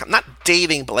not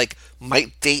dating, but, like,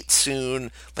 might date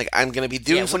soon. Like, I'm going to be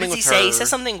doing Yeah, what something does with he her. say? He says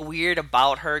something weird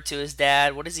about her to his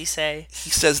dad. What does he say?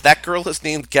 He says, that girl is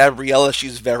named Gabriella.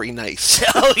 She's very nice.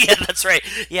 Oh, yeah, that's right.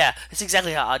 Yeah, that's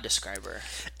exactly how I'd describe her.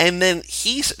 And then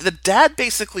the dad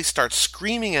basically starts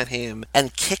screaming at him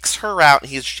and kicks her out.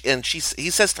 He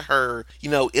says to her, you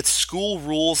know, it's school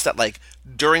rules that, like,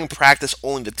 during practice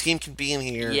only the team can be in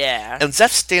here. Yeah. And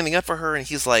Zeph's standing up for her and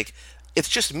he's like, it's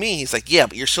just me. He's like, yeah,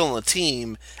 but you're still on the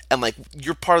team, and like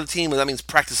you're part of the team, and that means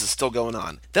practice is still going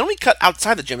on. Then we cut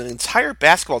outside the gym, and the entire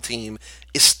basketball team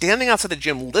is standing outside the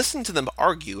gym listening to them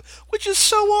argue, which is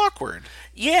so awkward.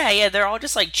 Yeah, they're all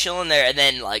just like chilling there, and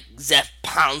then like Zeph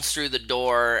pounds through the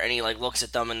door, and he like looks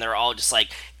at them, and they're all just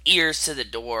like ears to the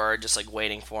door, just like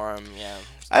waiting for him. Yeah.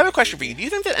 I have a question for you. Do you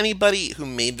think that anybody who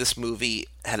made this movie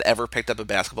had ever picked up a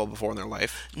basketball before in their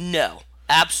life? No,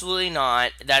 absolutely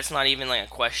not. That's not even like a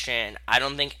question. I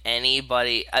don't think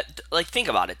anybody like think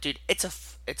about it, dude. It's a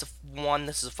one.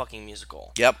 This is a fucking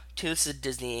musical. Yep. Two. This is a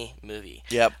Disney movie.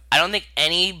 Yep. I don't think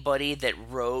anybody that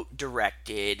wrote,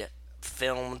 directed,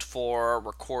 filmed for,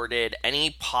 recorded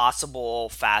any possible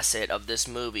facet of this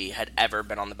movie had ever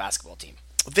been on the basketball team.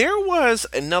 There was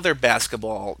another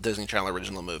basketball Disney Channel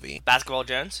original movie. Basketball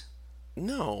Jones?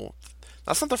 No.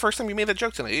 That's not the first time you made that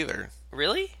joke tonight either.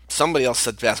 Really? Somebody else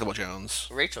said Basketball Jones.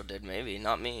 Rachel did, maybe,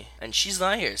 not me. And she's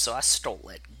not here, so I stole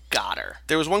it. Got her.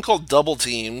 There was one called Double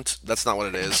Teamed. That's not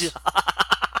what it is.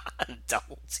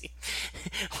 Double team.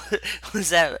 was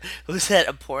that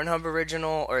a Pornhub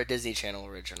original or a Disney Channel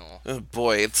original? Oh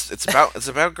boy, it's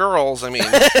about girls. I mean,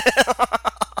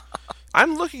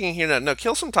 I'm looking in here now. No,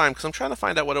 kill some time because I'm trying to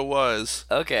find out what it was.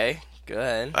 Okay, go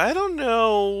ahead. I don't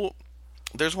know.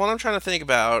 There's one I'm trying to think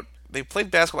about. They played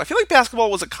basketball. I feel like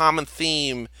basketball was a common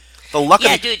theme. The luck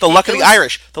of the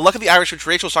Irish. The luck of the Irish, which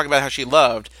Rachel was talking about how she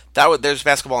loved. There's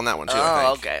basketball in that one too.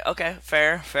 I think. Okay,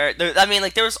 fair. I mean,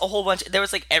 like there was a whole bunch. There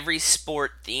was like every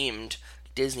sport themed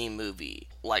Disney movie,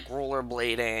 like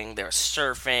rollerblading. There's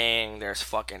surfing. There's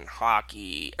fucking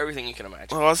hockey. Everything you can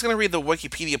imagine. Well, I was gonna read the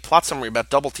Wikipedia plot summary about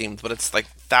Double Teamed, but it's like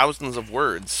thousands of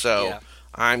words, so. Yeah.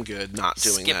 I'm good not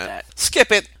doing that.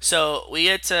 Skip it. So we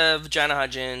get to Vagina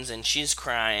Hudgens, and she's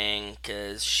crying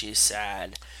because she's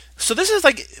sad. So this is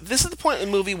the point in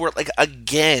the movie where, like,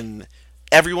 again,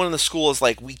 everyone in the school is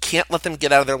like, we can't let them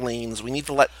get out of their lanes. We need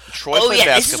to let Troy play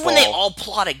basketball. This is when they all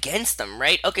plot against them,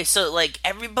 right? Okay, so, like,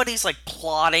 everybody's, like,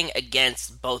 plotting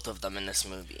against both of them in this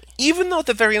movie. Even though at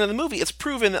the very end of the movie, it's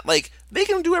proven that, like, they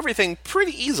can do everything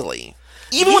pretty easily.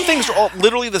 Even when things are all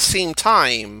literally the same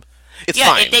time... It's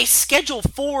fine. If they schedule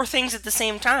 4 things at the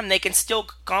same time, they can still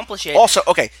accomplish it. Also,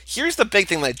 okay, here's the big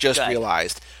thing that I just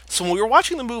realized. So when we were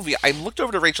watching the movie, I looked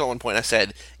over to Rachel at one point and I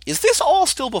said, is this all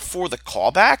still before the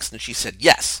callbacks? And she said,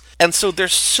 yes. And so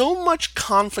there's so much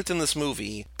conflict in this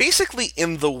movie, basically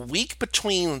in the week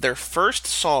between their first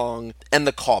song and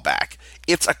the callback.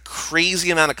 It's a crazy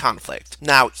amount of conflict.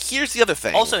 Now, here's the other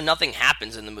thing. Also, nothing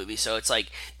happens in the movie, so it's like,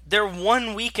 they're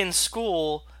 1 week in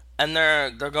school... And they're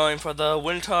going for the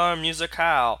Winter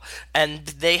Musicale, and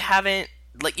they haven't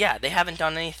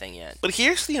done anything yet. But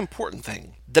here's the important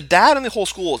thing: the dad in the whole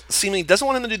school seemingly doesn't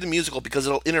want him to do the musical because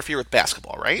it'll interfere with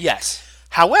basketball, right? Yes.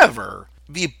 However,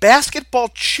 the basketball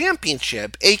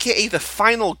championship, aka the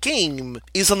final game,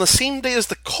 is on the same day as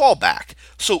the callback.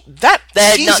 So that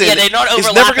season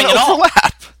is never going to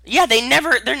overlap. Yeah, they're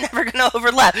never going to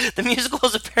overlap. The musical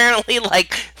is apparently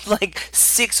like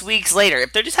 6 weeks later.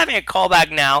 If they're just having a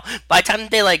callback now, by the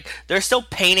time they're still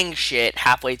painting shit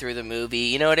halfway through the movie.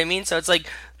 You know what I mean? So it's like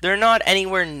they're not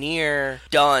anywhere near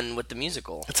done with the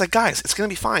musical. It's like, guys, it's going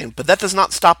to be fine, but that does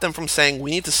not stop them from saying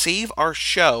we need to save our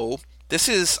show.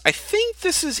 I think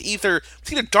this is either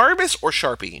Darbus or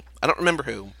Sharpie, I don't remember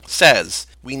who, says,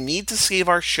 we need to save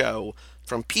our show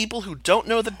from people who don't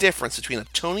know the difference between a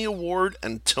Tony Award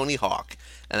and Tony Hawk.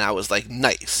 And I was like,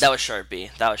 nice. That was Sharpie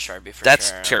for sure.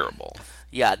 That's terrible.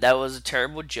 Yeah, that was a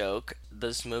terrible joke.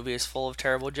 This movie is full of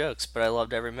terrible jokes, but I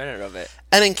loved every minute of it.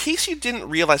 And in case you didn't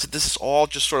realize that this is all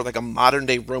just sort of like a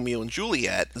modern-day Romeo and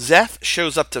Juliet, Zeph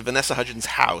shows up to Vanessa Hudgens'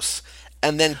 house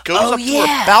and then goes up to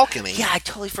her balcony. Yeah, I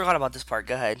totally forgot about this part.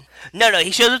 Go ahead. No, he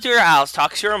shows up to her house,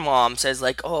 talks to her mom, says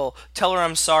like, oh, tell her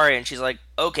I'm sorry, and she's like,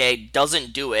 okay,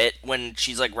 doesn't do it when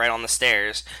she's like right on the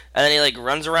stairs, and then he like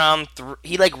runs around,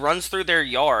 runs through their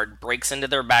yard, breaks into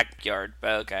their backyard, but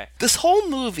okay. This whole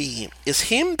movie is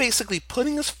him basically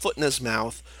putting his foot in his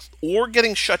mouth or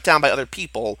getting shut down by other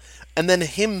people, and then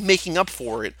him making up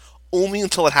for it only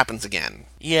until it happens again.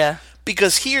 Yeah.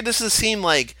 Because here, this is a scene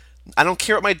like, I don't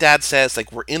care what my dad says,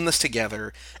 like, we're in this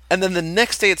together. And then the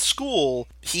next day at school,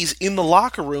 he's in the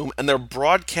locker room, and they're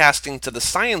broadcasting to the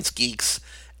science geeks,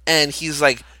 and he's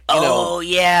like,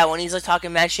 yeah, when he's like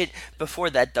talking mad shit. Before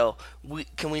that, though,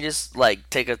 can we just, like,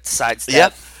 take a sidestep?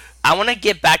 Yep. I want to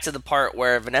get back to the part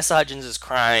where Vanessa Hudgens is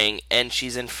crying and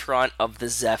she's in front of the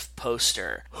Zeph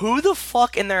poster. Who the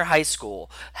fuck in their high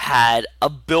school had a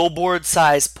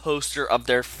billboard-sized poster of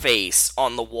their face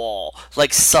on the wall?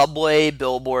 Like Subway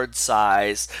billboard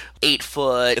size 8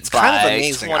 foot. It's kind of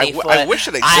amazing. 20 foot. I wish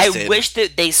it existed. I wish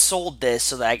that they sold this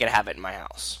so that I could have it in my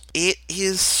house. It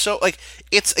is so like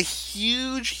it's a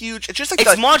huge. It's just like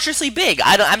It's monstrously big.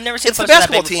 I've never seen it's a the poster that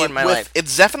basketball big before in team my with life.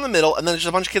 it's Zeph in the middle, and then there's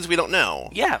a bunch of kids we don't know.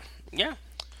 Yeah.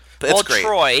 But it's Well, great.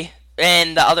 Troy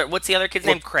and the other. What's the other kid's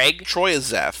name? Craig Troy is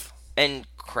Zeph. and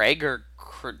Craig or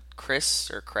Chris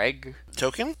or Craig.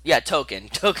 Token? Yeah, Token.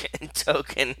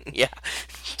 Yeah,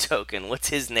 Token. What's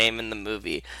his name in the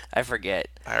movie? I forget.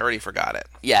 I already forgot it.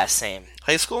 Yeah, same.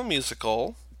 High School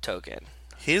Musical. Token.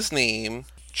 His name,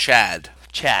 Chad.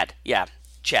 Chad. Yeah,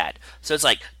 Chad. So it's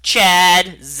like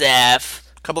Chad, Zeph,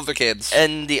 A couple other kids.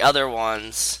 and the other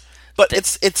ones. But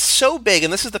it's so big,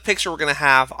 and this is the picture we're going to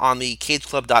have on the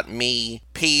cageclub.me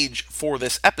page for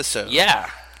this episode. Yeah.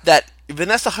 That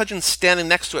Vanessa Hudgens standing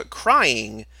next to it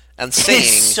crying and singing.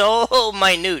 It's so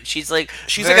minute. She's like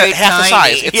She's very like half the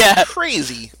tiny. size. It's Yeah.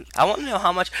 crazy. I want to know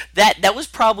how much that was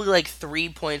probably like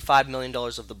 $3.5 million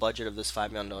of the budget of this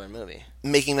 $5 million movie.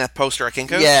 Making that poster at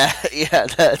Kinko's? Yeah,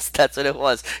 that's what it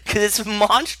was. Because it's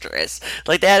monstrous.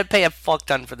 Like, they had to pay a fuck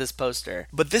ton for this poster.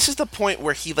 But this is the point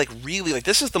where he, like, really, like,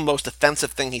 this is the most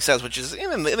offensive thing he says, which is,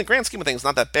 in the grand scheme of things,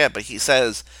 not that bad, but he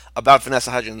says about Vanessa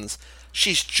Hudgens,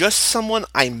 she's just someone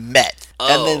I met.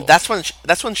 And then that's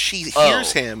when she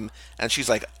hears him, and she's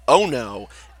like, oh no,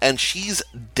 and she's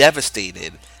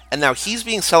devastated. And now he's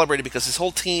being celebrated because his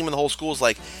whole team and the whole school is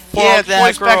like, yeah, Fuck that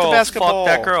Troy's girl. back to basketball.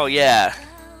 Fuck that girl, yeah.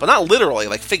 But not literally,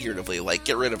 like, figuratively, like,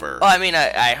 get rid of her. Well, I mean,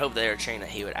 I hope they were trained that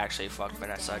he would actually fuck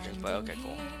Vanessa Hudgens, but okay,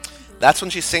 cool. That's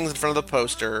when she sings in front of the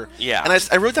poster. Yeah. And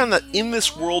I wrote down that in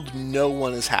this world, no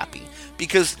one is happy.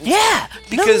 Because no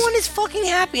Because- one is fucking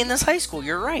happy in this high school,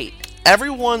 you're right.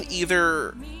 everyone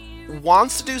either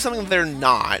wants to do something they're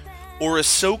not, or is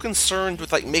so concerned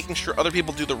with like making sure other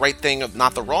people do the right thing,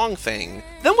 not the wrong thing.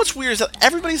 Then what's weird is that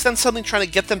everybody's then suddenly trying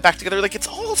to get them back together. Like it's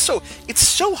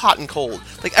so hot and cold.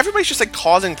 Like everybody's just like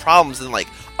causing problems and like,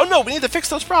 oh no, we need to fix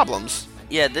those problems.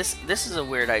 Yeah, this is a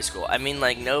weird high school. I mean,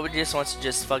 like, nobody just wants to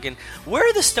just fucking... Where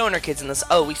are the stoner kids in this?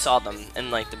 Oh, we saw them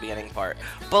in, like, the beginning part.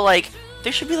 But, like,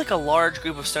 there should be, like, a large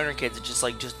group of stoner kids that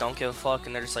just don't give a fuck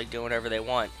and they're just, like, doing whatever they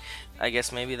want. I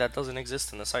guess maybe that doesn't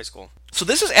exist in this high school. So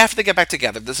this is after they get back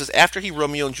together. This is after he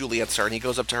Romeo and Juliet's her, and he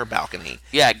goes up to her balcony.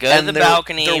 Yeah, go to the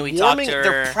balcony, we talk to her.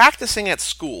 They're practicing at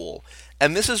school,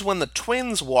 and this is when the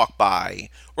twins walk by,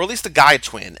 or at least the guy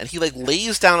twin, and he like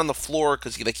lays down on the floor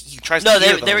because he tries to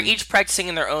hear them. They were each practicing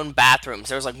in their own bathrooms.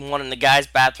 There was, like, one in the guy's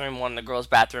bathroom, one in the girl's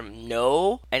bathroom.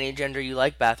 No. Any gender you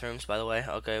like bathrooms, by the way.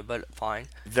 Okay, but fine.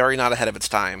 Very not ahead of its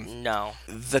time. No.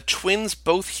 The twins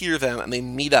both hear them, and they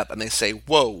meet up, and they say,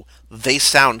 whoa, they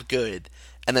sound good.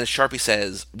 And then Sharpie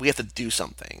says, we have to do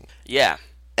something. Yeah.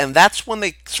 And that's when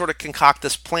they sort of concoct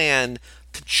this plan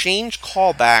to change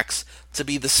callbacks to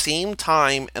be the same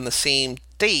time and the same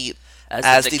date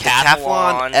as the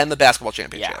decathlon and the basketball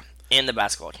championship. Yeah, and the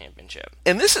basketball championship.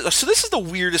 And this is the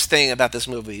weirdest thing about this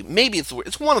movie. Maybe it's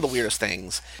one of the weirdest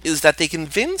things is that they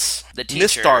convince The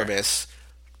Miss teacher. Darvis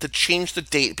to change the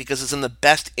date because it's in the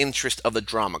best interest of the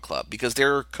drama club because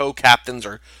they're co-captains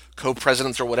or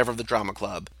co-presidents or whatever of the drama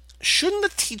club. Shouldn't the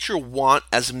teacher want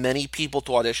as many people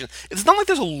to audition? It's not like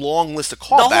there's a long list of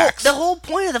callbacks. The whole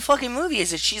point of the fucking movie is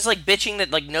that she's like bitching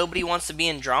that like nobody wants to be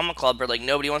in drama club or like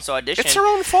nobody wants to audition. It's her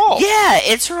own fault. Yeah,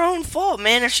 it's her own fault,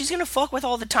 man. If she's gonna fuck with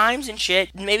all the times and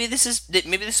shit, maybe this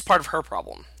is part of her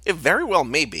problem. It very well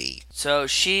may be. So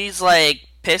she's like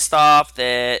pissed off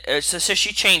that so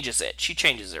she changes it. She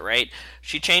changes it, right?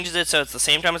 She changes it so it's the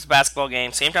same time as the basketball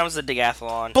game, same time as the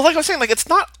decathlon. But like I was saying, like it's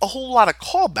not a whole lot of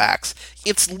callbacks.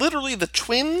 It's literally the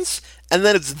twins, and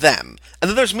then it's them, and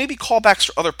then there's maybe callbacks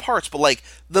for other parts. But like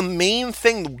the main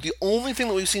thing, the only thing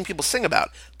that we've seen people sing about,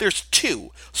 there's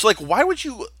two. So like, why would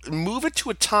you move it to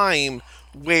a time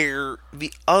where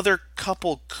the other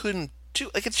couple couldn't do?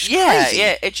 Like it's just crazy.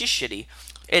 Yeah, it's just shitty.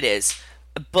 It is,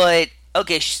 but.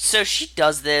 Okay, so she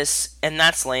does this, and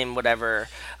that's lame, whatever.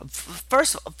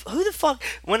 First, who the fuck...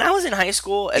 When I was in high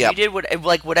school, if Yep. you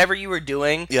did whatever you were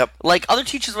doing, Yep. like, other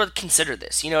teachers would consider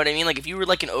this, you know what I mean? Like, if you were,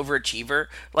 like, an overachiever,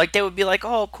 like, they would be like,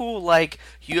 oh, cool, like,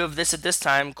 you have this at this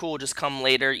time, cool, just come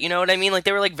later, you know what I mean? Like,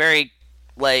 they were, like, very...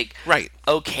 like Right.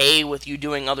 okay with you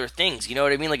doing other things, you know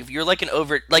what I mean? Like if you're like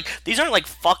these aren't like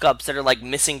fuck ups that are like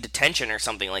missing detention or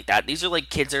something like that. These are like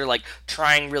kids that are like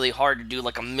trying really hard to do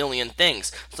like a million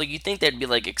things. So you think they'd be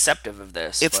like acceptive of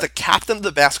this? It's the captain of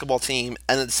the basketball team,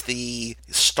 and it's the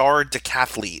star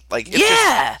decathlete. Like it's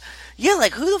yeah.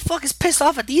 Like who the fuck is pissed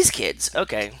off at these kids?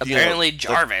 Okay, apparently like-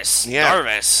 Jarvis. yeah.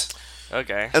 Jarvis.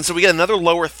 Okay. And so we get another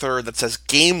lower third that says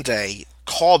game day,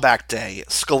 callback day,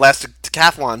 scholastic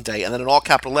decathlon day, and then in all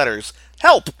capital letters,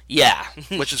 help, Yeah.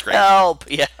 which is great. Help.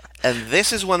 Yeah. And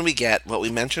this is when we get what we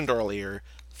mentioned earlier.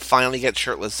 Finally, get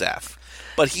shirtless Zeph.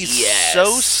 But he's Yes.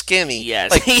 so skinny.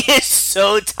 Yes, Like, he is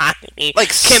so tiny.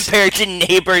 Like, compared to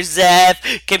neighbor Zeph,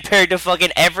 compared to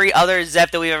fucking every other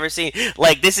Zeph that we've ever seen.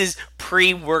 Like, this is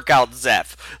pre-workout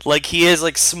Zeph. Like, he is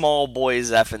like small boy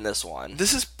Zeph in this one.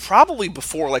 this is probably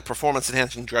before like performance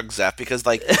enhancing drug Zeph, because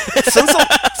like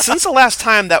since the last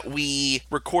time that we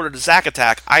recorded Zack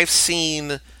Attack, I've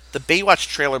seen the Baywatch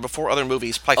trailer before other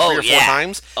movies probably three or four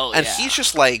times, and he's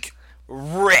just like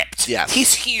ripped. Yes.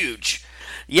 He's huge.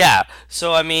 Yeah,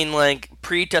 so I mean, like,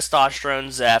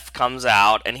 pre-testosterone Zeph comes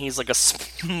out, and he's like a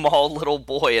small little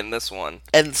boy in this one.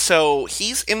 And so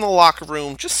he's in the locker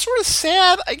room, just sort of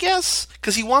sad, I guess,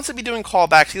 because he wants to be doing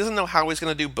callbacks. He doesn't know how he's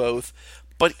going to do both,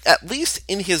 but at least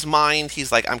in his mind,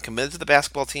 he's like, I'm committed to the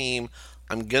basketball team.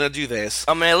 I'm going to do this.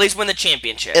 I'm gonna at least win the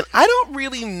championship. And I don't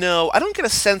really know. I don't get a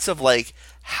sense of like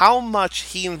how much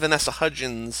he and Vanessa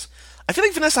Hudgens. I feel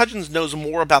like Vanessa Hudgens knows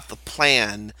more about the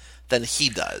plan than he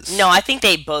does. No, I think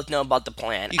they both know about the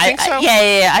plan. You think so?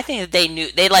 Yeah. I think that they knew.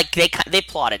 They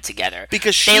plotted together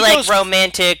Because she they like goes-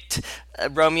 romantic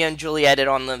Romeo and Juliet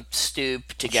on the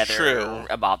stoop together True.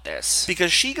 about this.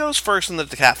 Because she goes first in the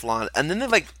decathlon, and then they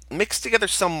like mix together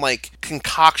some like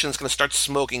concoction that's going to start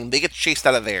smoking. They get chased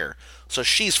out of there, so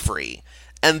she's free.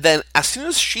 And then as soon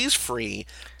as she's free,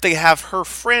 they have her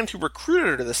friend who recruited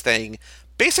her to this thing.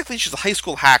 Basically, she's a high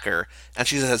school hacker, and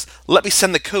she says, "Let me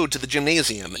send the code to the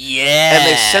gymnasium." Yeah. And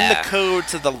they send the code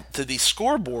to the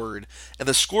scoreboard, and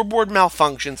the scoreboard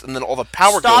malfunctions, and then all the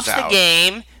power Stops goes out. the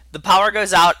game. The power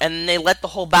goes out, and they let the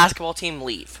whole basketball team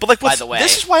leave. But like, by the way,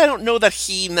 this is why I don't know that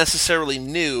he necessarily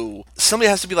knew. Somebody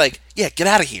has to be like, "Yeah, get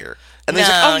out of here." And he's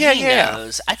like, "Oh yeah, he yeah."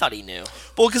 knows. I thought he knew.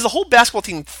 Well, because the whole basketball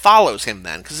team follows him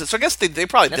then. So I guess they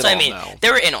probably That's did what all I mean. know.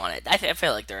 They were in on it. I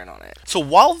feel like they're in on it. So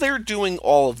while they're doing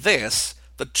all of this,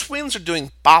 the twins are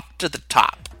doing Bop to the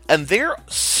Top. And they're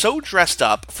so dressed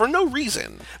up for no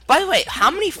reason. By the way,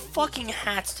 how many fucking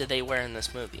hats did they wear in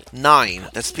this movie? 9.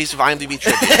 That's a piece of IMDb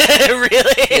trivia.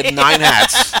 Really? He had 9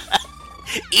 hats.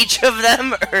 Each of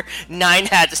them, or 9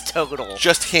 hats total?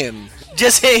 Just him.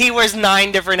 Just he wears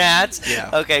 9 different hats. Yeah.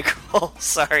 Okay, cool.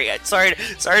 Sorry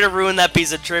to ruin that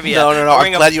piece of trivia. No. I'm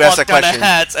Wearing a glad you asked fuck that ton of question.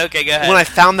 Hats. Okay, go ahead. When I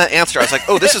found that answer, I was like,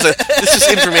 "Oh, this is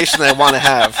information that I want to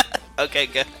have." Okay,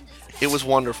 good. It was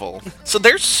wonderful. So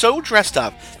they're so dressed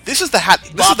up. This is the hat.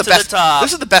 This Bop is the to best. the top.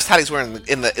 This is the best hat he's wearing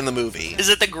in the movie. Is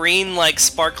it the green, like,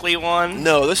 sparkly one?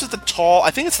 No, this is the tall. I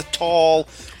think it's the tall,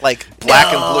 like black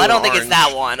and blue. I don't and think it's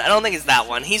that orange.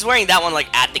 one. He's wearing that one,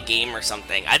 like, at the game or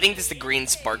something. I think it's the green,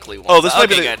 sparkly one. Oh, this might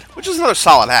okay, be good. which is another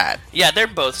solid hat. Yeah, they're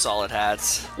both solid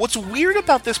hats. What's weird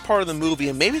about this part of the movie,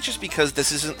 and maybe just because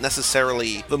this isn't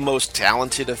necessarily the most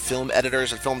talented of film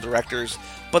editors or film directors,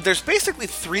 but there's basically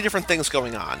 3 different things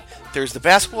going on. There's the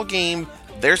basketball game,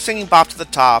 they're singing Bop to the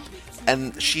Top,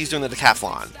 and she's doing the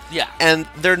decathlon. Yeah. And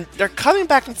they're cutting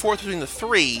back and forth between the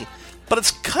 3, but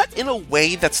it's cut in a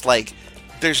way that's like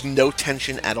there's no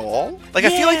tension at all. Like I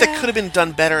feel like that Yeah. could have been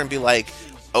done better and be like,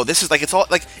 oh, this is like it's all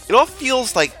like it all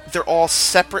feels like they're all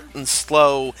separate and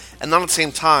slow and not at the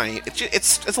same time.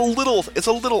 It's a little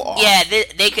off. Yeah,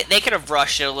 they could have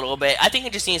rushed it a little bit. I think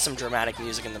it just needs some dramatic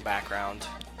music in the background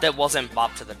that wasn't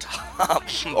Bop to the Top.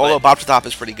 Although Bop to the Top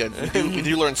is pretty good. We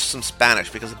do learn some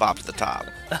Spanish because of Bop to the Top.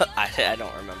 I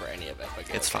don't remember any of it. But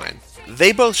It's fine.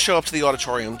 They both show up to the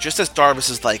auditorium just as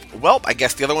Darvis is like, well, I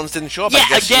guess the other ones didn't show up. Yeah, I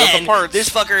guess you have again, the parts. this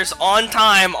fucker's on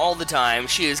time all the time.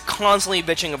 She is constantly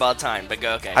bitching about time. But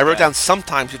go, okay. I wrote go down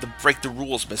sometimes you have to break the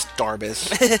rules, Miss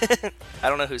Darvis. ahead. I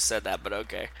don't know who said that, but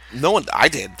okay. No one, I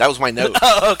did. That was my note.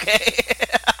 Oh, okay.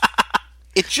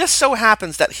 It just so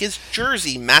happens that his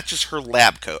jersey matches her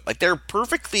lab coat. Like they're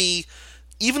perfectly,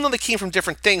 even though they came from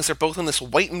different things, they're both in this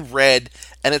white and red,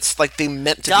 and it's like they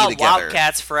meant to Duh, be together.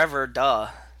 Wildcats forever, duh.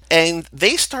 And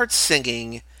they start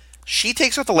singing. She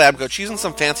takes out the lab coat. She's in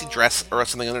some fancy dress or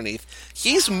something underneath.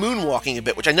 He's moonwalking a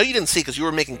bit, which I know you didn't see because you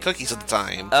were making cookies at the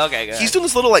time. Okay, good. He's doing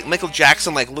this little like Michael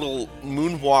Jackson like little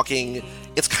moonwalking.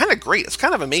 It's kind of great. It's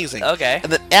kind of amazing. Okay.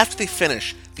 And then after they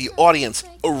finish, the audience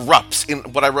erupts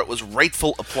in what I wrote was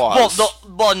rightful applause.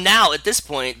 Well, now at this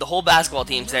point, the whole basketball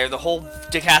team's there, the whole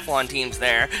decathlon team's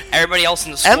there, everybody else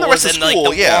in the school And the rest is of in school,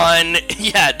 like the yeah. one.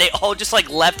 Yeah, they all just like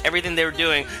left everything they were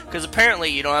doing because apparently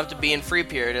you don't have to be in free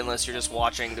period unless you're just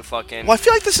watching the fucking. Well, I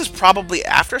feel like this is probably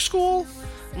after school.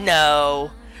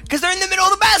 No, because they're in the middle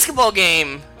of the basketball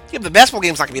game. Yeah, but the basketball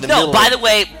game's not going to be in the No, middle. by the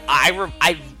way,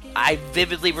 I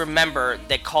vividly remember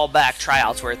that callback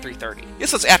tryouts were at 3:30.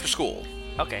 Yes, it's after school.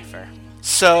 Okay, fair.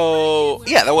 So,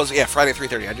 yeah, that was Friday at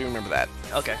 3:30. I do remember that.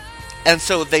 Okay. And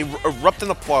so they erupt in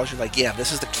applause. You're like, yeah,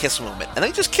 this is the kiss moment. And then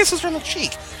he just kisses her on the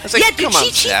cheek. It's like, Yeah, dude, come on,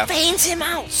 she Zeph. feigns him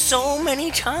out so many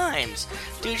times.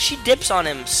 Dude, she dips on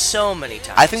him so many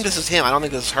times. I think this is him. I don't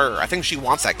think this is her. I think she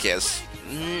wants that kiss.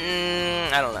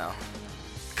 I don't know.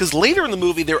 Because later in the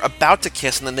movie, they're about to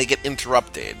kiss, and then they get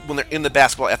interrupted when they're in the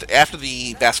basketball after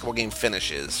the basketball game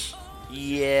finishes.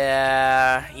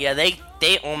 Yeah,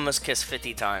 they almost kiss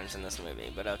 50 times in this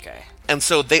movie, but okay. And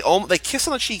so they kiss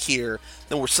on the cheek here.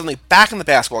 Then we're suddenly back in the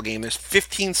basketball game. There's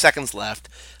 15 seconds left.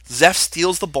 Zeph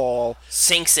steals the ball,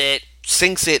 Sinks it.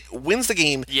 wins the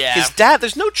game. Yeah. His dad.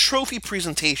 There's no trophy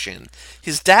presentation.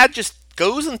 His dad just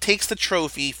goes and takes the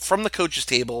trophy from the coach's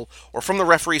table or from the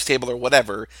referee's table or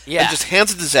whatever, Yeah. and just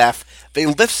hands it to Zeph. They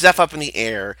lift Zeph up in the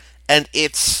air, and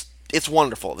it's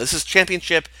wonderful. This is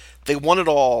championship. They won it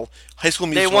all. High School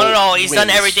Musical. They won it all. He's wins. done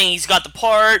everything. He's got the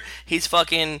part. He's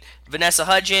fucking Vanessa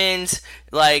Hudgens.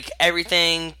 Like,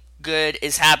 everything good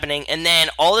is happening. And then,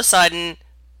 all of a sudden,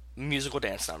 musical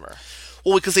dance number.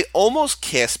 Well, because they almost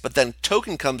kiss, but then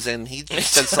Token comes in. He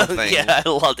just said something. Yeah, I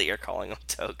love that you're calling him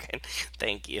Token.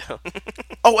 Thank you.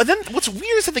 Oh, and then what's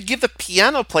weird is that they give the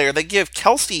piano player, they give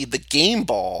Kelsey the game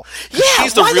ball. Yeah,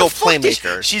 she's the why real fuck did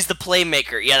playmaker. she's the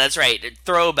playmaker. Yeah, that's right.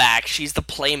 Throwback. She's the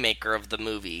playmaker of the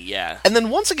movie. Yeah. And then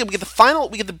once again, we get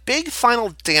the big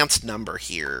final dance number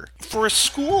here. For a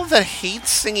school that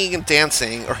hates singing and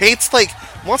dancing, or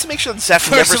wants to make sure that Zeph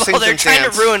never First of sings all, they're and trying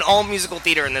dance. to ruin all musical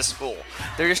theater in this school.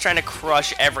 They're just trying to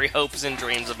crush every hopes and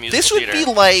dreams of musical This would theater.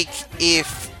 be like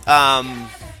if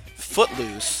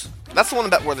Footloose. That's the one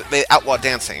about where they outlaw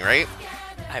dancing, right?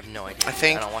 I have no idea. I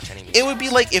think I don't watch any music. it would be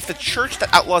like if the church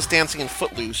that outlaws dancing in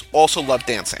Footloose also loved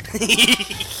dancing.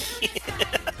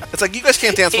 It's like, you guys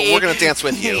can't dance, but we're going to dance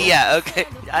with you. Yeah, okay.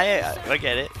 I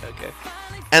get it. Okay.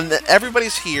 And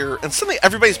everybody's here, and suddenly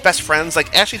everybody's best friends,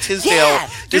 like Ashley Tisdale, Yeah,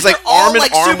 is dude, like they're all, arm in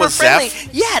like, arm super with friendly.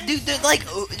 Zeph. Yeah,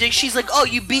 dude, she's like, oh,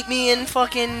 you beat me in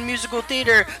fucking musical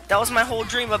theater. That was my whole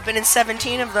dream. I've been in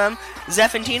 17 of them,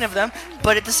 17 of them.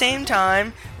 But at the same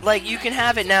time, like, you can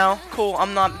have it now. Cool,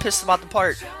 I'm not pissed about the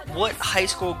part. What high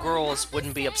school girls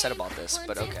wouldn't be upset about this?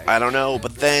 But okay. I don't know,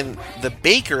 but then the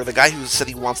baker, the guy who said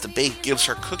he wants to bake, gives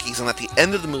her cookies, and at the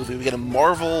end of the movie, we get a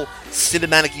Marvel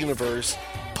Cinematic Universe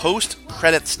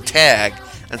post-credits tag,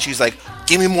 and she's like,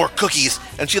 give me more cookies,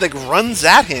 and she like runs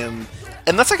at him,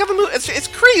 and that's like how the movie, it's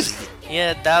crazy.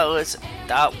 Yeah, that was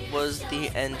the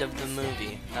end of the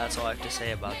movie. That's all I have to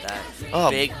say about that.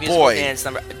 Oh, Big musical boy. dance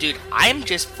number. Dude, I'm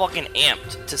just fucking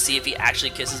amped to see if he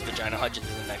actually kisses Vagina Hudgens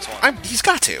in the next one. He's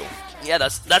got to. Yeah,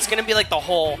 that's gonna be like the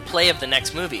whole play of the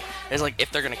next movie. Is like if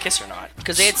they're gonna kiss or not.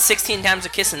 Because they had 16 times a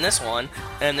kiss in this one,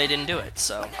 and they didn't do it.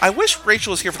 So I wish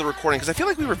Rachel was here for the recording, because I feel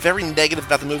like we were very negative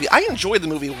about the movie. I enjoyed the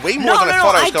movie way more than I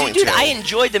thought I was going dude, to. I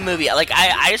enjoyed the movie. Like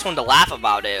I just wanted to laugh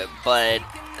about it, but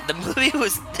the movie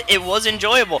was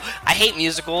enjoyable. I hate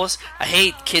musicals. I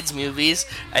hate kids movies.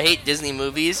 I hate Disney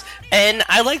movies, and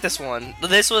I like this one.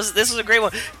 This was a great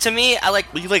one. To me, I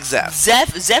like Well, you like Zeph.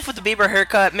 Zeph with the Bieber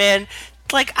haircut, man.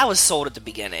 Like, I was sold at the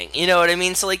beginning. You know what I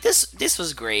mean? So like this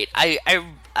was great. I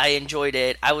enjoyed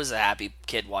it. I was a happy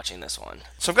kid watching this one.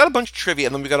 So I've got a bunch of trivia,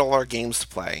 and then we've got all our games to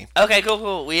play. Okay,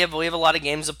 cool. We have a lot of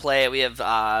games to play. We have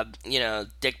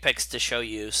dick pics to show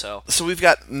you. So So we've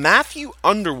got Matthew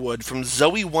Underwood from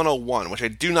Zoe 101, which I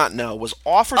do not know, was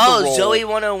offered the role. Zoe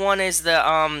 101 is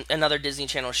the another Disney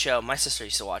Channel show. My sister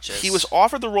used to watch this. He was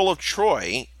offered the role of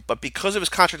Troy, but because of his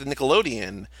contract with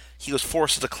Nickelodeon, he was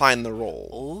forced to decline the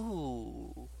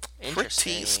role. Ooh,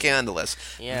 interesting. Pretty scandalous.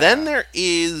 Yeah. Then there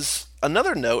is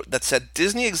another note that said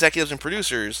Disney executives and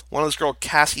producers wanted this girl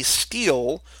Cassie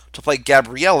Steele to play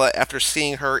Gabriella after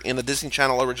seeing her in the Disney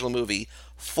Channel original movie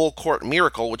Full Court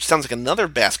Miracle, which sounds like another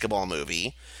basketball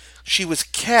movie. She was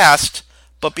cast,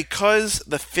 but because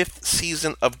the 5th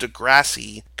season of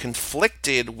Degrassi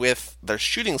conflicted with their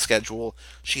shooting schedule,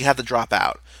 she had to drop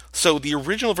out. So the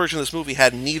original version of this movie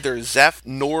had neither Zeph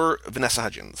nor Vanessa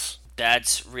Hudgens.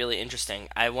 That's really interesting.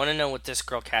 I want to know what this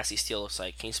girl Cassie Steele looks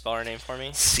like. Can you spell her name for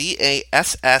me? Cassiesteele.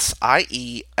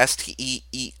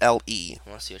 I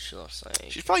want to see what she looks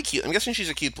like. She's probably cute. I'm guessing she's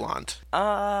a cute blonde.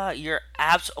 Oh,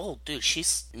 dude,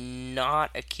 she's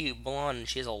not a cute blonde.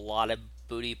 She has a lot of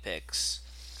booty pics.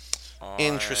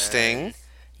 Interesting.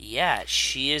 Yeah,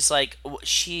 she is like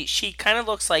she kind of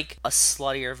looks like a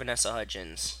sluttier Vanessa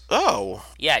Hudgens. Oh.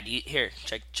 Yeah,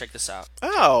 check this out.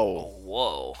 Oh.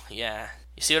 Whoa, yeah.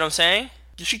 You see what I'm saying?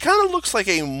 She kind of looks like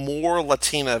a more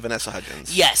Latina Vanessa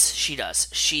Hudgens. Yes, she does.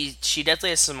 She definitely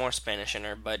has some more Spanish in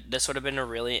her, but this would have been a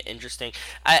really interesting.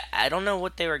 I don't know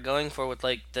what they were going for with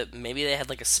like maybe they had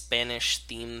like a Spanish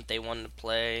theme that they wanted to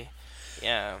play.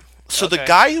 Yeah. So Okay. the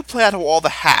guy who played out all the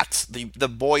hats, the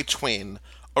boy twin,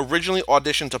 originally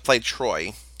auditioned to play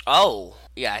Troy. Oh,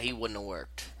 yeah, he wouldn't have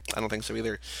worked. I don't think so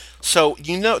either. So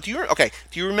do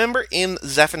you remember in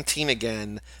Zeph and Teen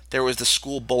Again there was the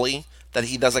school bully that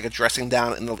he does like a dressing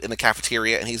down in the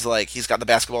cafeteria, and he's got the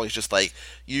basketball. He's just like,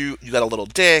 you got a little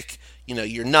dick.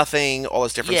 You're nothing. All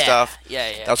this different stuff. Yeah.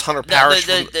 That was Hunter Parrish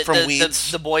from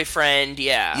Weeds. The boyfriend.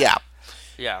 Yeah.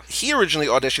 Yeah. He originally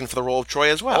auditioned for the role of Troy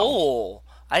as well. Oh,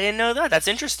 I didn't know that. That's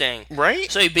interesting.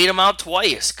 Right? So he beat him out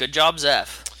twice. Good job,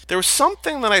 Zeph. There was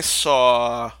something that I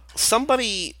saw.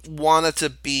 Somebody wanted to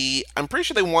be. I'm pretty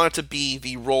sure they wanted to be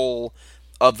the role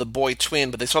of the boy twin,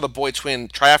 but they saw the boy twin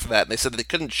try after that, and they said that they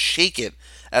couldn't shake it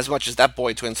as much as that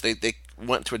boy twin, so they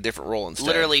went to a different role instead.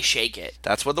 Literally shake it.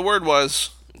 That's what the word was.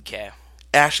 Okay.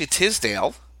 Ashley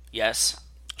Tisdale. Yes.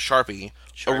 Sharpie.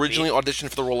 Originally auditioned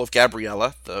for the role of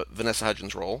Gabriella, the Vanessa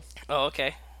Hudgens role. Oh,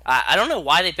 okay. I don't know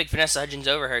why they picked Vanessa Hudgens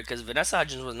over her, because Vanessa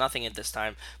Hudgens was nothing at this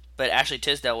time, but Ashley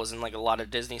Tisdale was in like a lot of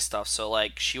Disney stuff, so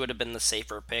like she would have been the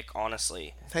safer pick,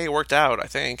 honestly. Hey, it worked out, I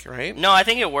think, right? No, I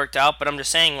think it worked out, but I'm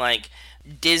just saying, like,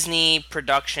 Disney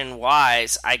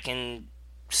production-wise, I can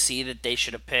see that they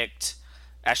should have picked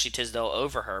Ashley Tisdale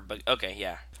over her, but okay,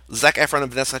 yeah. Zac Efron and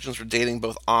Vanessa Hudgens were dating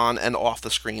both on and off the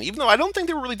screen, even though I don't think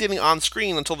they were really dating on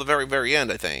screen until the very, very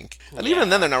end, I think. And even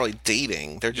then, they're not really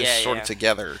dating. They're just sort of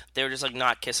together. They were just, like,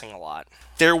 not kissing a lot.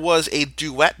 There was a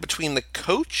duet between the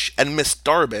coach and Miss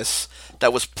Darbus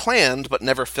that was planned but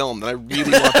never filmed, and I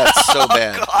really want that so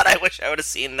bad. Oh, God, I wish I would have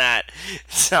seen that.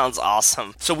 Sounds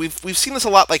awesome. So we've seen this a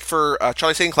lot, like for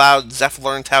Charlie St. Cloud, Zeph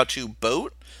learned how to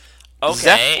boat. Okay.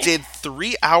 Zeph did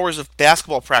 3 hours of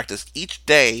basketball practice each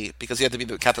day because he had to be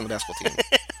the captain of the basketball team.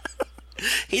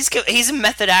 He's a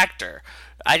method actor.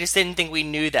 I just didn't think we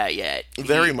knew that yet.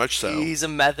 Very much so. He's a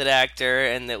method actor,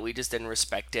 and that we just didn't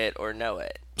respect it or know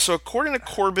it. So according to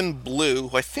Corbin Blue,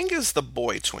 who I think is the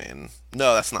boy twin.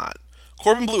 No, that's not.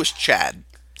 Corbin Blue is Chad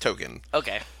Token.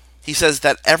 Okay. He says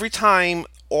that every time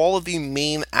all of the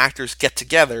main actors get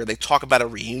together, they talk about a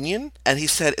reunion, and he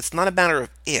said it's not a matter of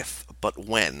if, but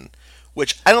when.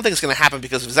 Which I don't think is going to happen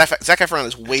because Zac Efron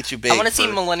is way too big. I want to see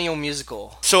Millennial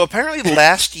Musical. So apparently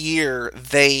last year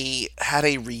they had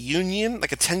a reunion,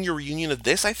 like a 10-year reunion of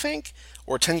this, I think,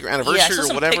 or a 10-year anniversary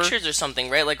or whatever. Some pictures or something,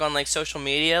 right? Like on like social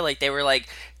media, like they were like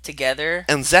together.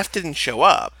 And Zeph didn't show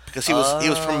up because he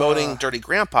was promoting Dirty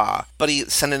Grandpa, but he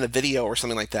sent in a video or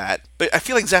something like that. But I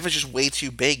feel like Zeph is just way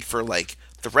too big for like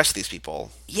the rest of these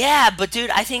people. Yeah, but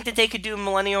dude, I think that they could do a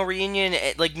Millennial reunion,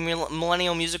 like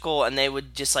Millennial Musical, and they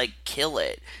would just like kill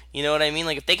it. You know what I mean?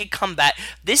 Like if they could come back,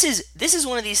 this is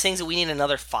one of these things that we need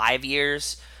another 5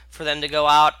 years for them to go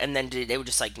out, and then they would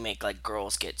just like make like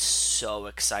girls get so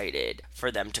excited for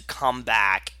them to come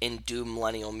back and do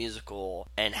Millennial Musical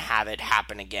and have it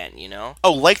happen again. You know?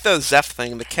 Oh, like the Zeph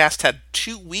thing, the cast had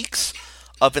 2 weeks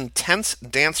of intense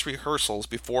dance rehearsals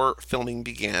before filming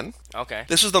began. Okay.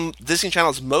 This was the Disney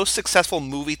Channel's most successful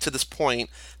movie to this point.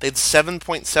 They had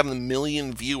 7.7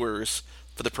 million viewers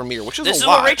for the premiere, which is a lot. This is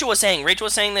what Rachel was saying. Rachel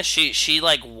was saying that she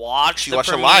like watched the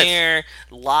premiere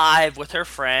live with her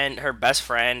friend, her best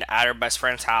friend, at her best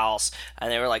friend's house,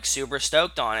 and they were like super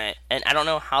stoked on it. And I don't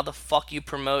know how the fuck you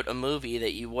promote a movie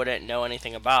that you wouldn't know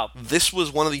anything about. This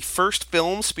was one of the first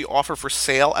films to be offered for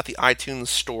sale at the iTunes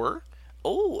store.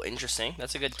 Oh, interesting.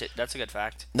 That's a good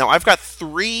fact. Now, I've got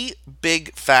 3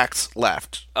 big facts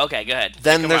left. Okay, go ahead.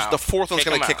 Then there's the 4th one's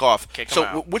going to kick off.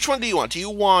 So which one do you want? Do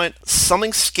you want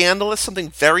something scandalous,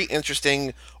 something very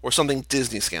interesting, or something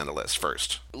Disney scandalous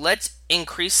first? Let's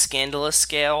increase scandalous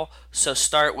scale. So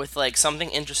start with like something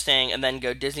interesting, and then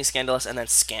go Disney scandalous, and then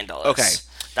scandalous. Okay.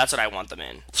 That's what I want them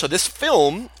in. So this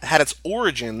film had its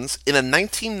origins in a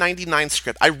 1999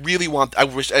 script. I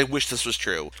wish this was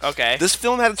true. Okay. This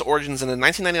film had its origins in a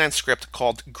 1999 script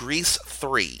called Grease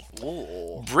 3.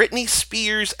 Ooh. Britney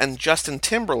Spears and Justin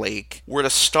Timberlake were to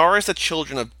star as the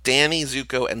children of Danny,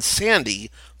 Zuko, and Sandy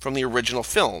from the original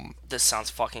film. This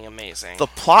sounds fucking amazing. The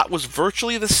plot was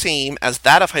virtually the same as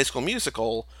that of High School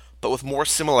Musical, but with more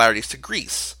similarities to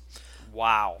Grease.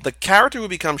 Wow. The character who would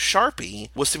become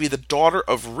Sharpie was to be the daughter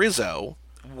of Rizzo.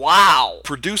 Wow.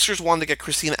 Producers wanted to get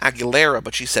Christina Aguilera,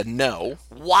 but she said no.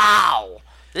 Wow.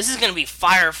 This is going to be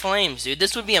fire flames, dude.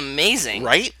 This would be amazing.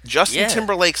 Right? Justin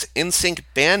Timberlake's NSYNC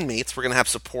bandmates were going to have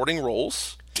supporting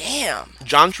roles. Damn.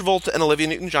 John Travolta and Olivia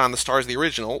Newton-John, the stars of the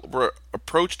original, were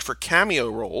approached for cameo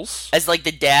roles. As like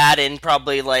the dad and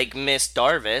probably like Miss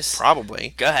Darvis.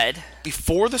 Probably. Go ahead.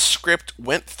 Before the script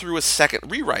went through a second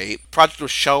rewrite, the project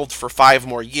was shelved for 5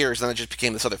 more years, and then it just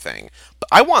became this other thing. But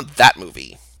I want that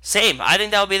movie. Same. I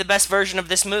think that would be the best version of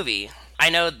this movie. I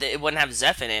know that it wouldn't have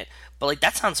Zeph in it, but like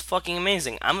that sounds fucking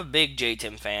amazing. I'm a big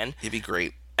J-Tim fan. He'd be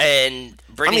great. and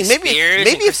Britney I mean, maybe Spears.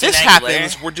 maybe and if this Christina Aguilera.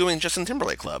 happens, we're doing Justin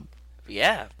Timberlake Club.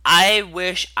 Yeah, I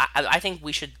wish. I think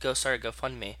we should go start a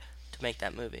GoFundMe to make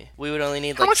that movie. We would only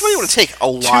need How like much money would it take? A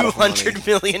lot of money. $200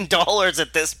 million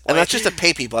at this point. And that's just to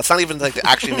pay people. That's not even like to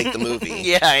actually make the movie.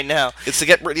 Yeah, I know. It's to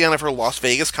get Britney out of her Las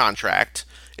Vegas contract.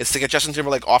 It's to get Justin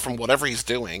Timberlake off from whatever he's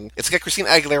doing. It's to get Christina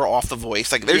Aguilera off The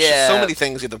Voice. Like, there's just so many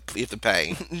things you have to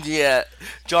pay. Yeah,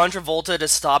 John Travolta to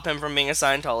stop him from being a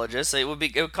Scientologist. It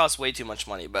would cost way too much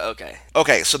money, but okay.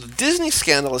 Okay, so the Disney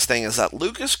scandalous thing is that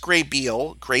Lucas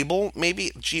Grabeel, maybe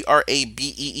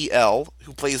Grabeel,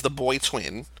 who plays the boy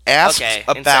twin, asked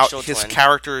about his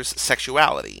character's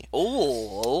sexuality.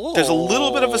 Oh, there's a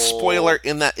little bit of a spoiler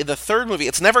in that in the third movie.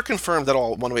 It's never confirmed at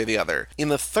all, one way or the other. In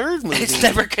the third movie, it's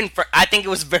never confirmed. I think it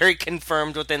was very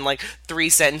confirmed within like 3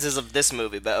 sentences of this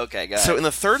movie. But okay, go ahead. So in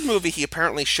the third movie, he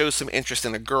apparently shows some interest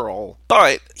in a girl,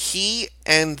 but he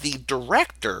and the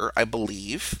director, I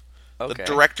believe, the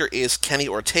director is Kenny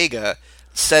Ortega,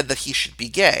 said that he should be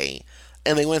gay.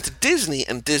 And they went to Disney,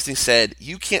 and Disney said,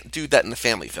 you can't do that in a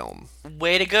family film.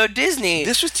 Way to go, Disney.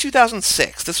 This was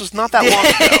 2006. This was not that long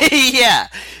ago. Yeah.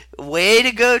 Way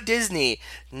to go, Disney.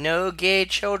 No gay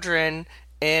children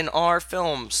in our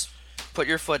films. Put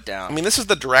your foot down. I mean, this is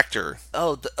the director.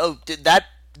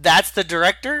 That's the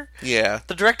director? Yeah.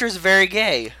 The director is very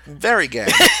gay. Very gay.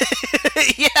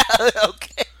 Yeah,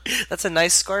 okay. That's a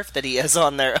nice scarf that he has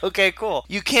on there. Okay, cool.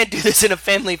 You can't do this in a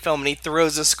family film, and he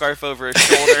throws a scarf over his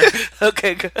shoulder.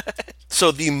 Okay, good.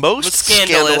 So the most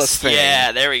scandalous thing.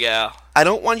 Yeah, there we go. I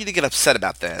don't want you to get upset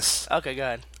about this. Okay, go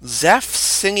ahead. Zeph's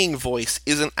singing voice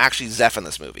isn't actually Zeph in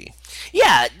this movie.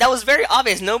 Yeah, that was very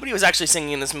obvious. Nobody was actually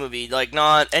singing in this movie. Like,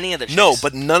 not any of the chicks. No,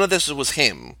 but none of this was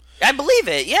him. I believe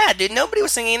it. Yeah, dude. Nobody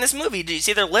was singing in this movie. Did you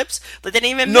see their lips? Like, they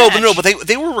didn't even No, match. but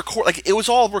they were like it was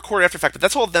all recorded after fact. But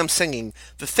that's all them singing.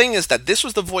 The thing is that this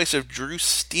was the voice of Drew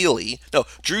Seeley,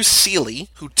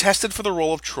 who tested for the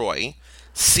role of Troy.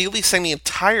 Seeley sang the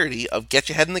entirety of "Get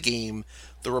Your Head in the Game,"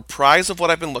 the reprise of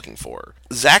 "What I've Been Looking For."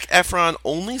 Zac Efron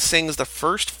only sings the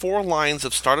first 4 lines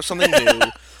of "Start of Something New,"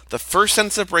 the first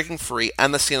sentence of "Breaking Free,"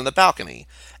 and the scene on the balcony.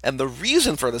 And the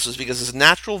reason for this was because his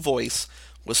natural voice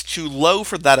was too low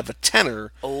for that of a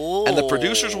tenor, and the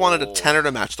producers wanted a tenor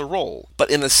to match the role. But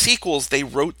in the sequels, they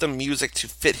wrote the music to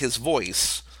fit his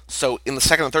voice. So in the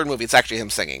second and third movie, it's actually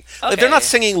him singing. Okay. Like, they're not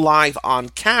singing live on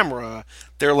camera.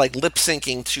 They're like lip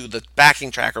syncing to the backing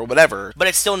track or whatever. But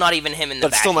it's still not even him in the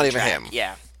But it's still not even track. him.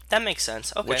 Yeah, that makes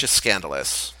sense. Okay. Which is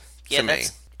scandalous to me.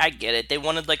 I get it. They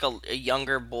wanted like a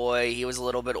younger boy. He was a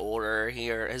little bit older.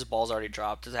 His balls already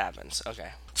dropped. It happens.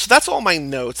 Okay. So that's all my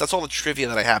notes. That's all the trivia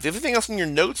that I have. Do you have anything else in your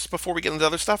notes before we get into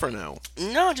other stuff, or no?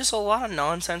 No, just a lot of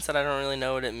nonsense that I don't really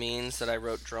know what it means that I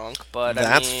wrote drunk. But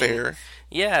that's I mean, fair.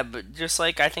 Yeah, but just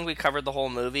like I think we covered the whole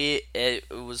movie. It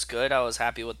was good. I was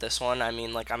happy with this one. I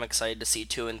mean, like I'm excited to see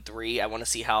 2 and 3. I want to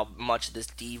see how much this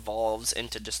devolves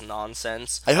into just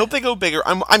nonsense. I hope they go bigger.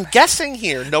 I'm guessing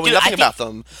here, knowing nothing about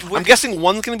them. I'm guessing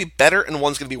one's going to be better and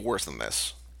one's going to be worse than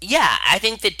this. Yeah, I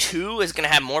think that 2 is going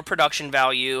to have more production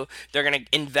value. They're going to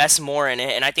invest more in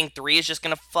it, and I think 3 is just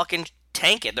going to fucking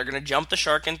tank it. They're going to jump the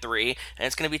shark in 3, and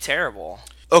it's going to be terrible.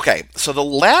 Okay, so the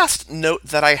last note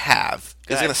that I have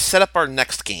is going to set up our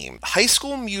next game. High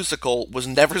School Musical was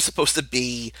never supposed to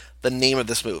be the name of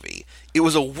this movie. It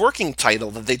was a working title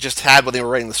that they just had when they were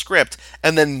writing the script,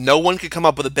 and then no one could come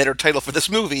up with a better title for this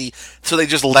movie, so they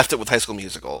just left it with High School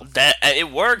Musical.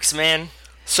 It works, man.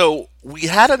 So we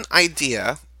had an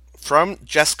idea from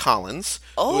Jess Collins,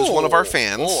 who is one of our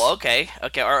fans. Oh, okay.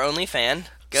 Okay, our only fan.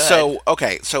 Go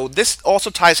ahead. So this also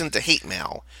ties into hate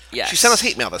mail. Yes. She sent us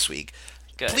hate mail this week.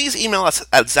 Good. Please email us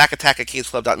at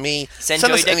zachattack@kidsclub.me. Send us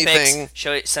Joey dick anything.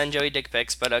 pics. Send Joey dick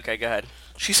pics, but okay, go ahead.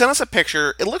 She sent us a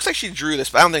picture. It looks like she drew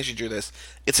this, but I don't think she drew this.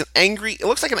 It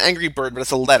looks like an angry bird, but it's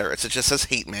a letter. It just says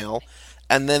hate mail.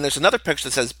 And then there's another picture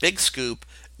that says, "Big scoop,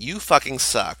 you fucking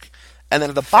suck." And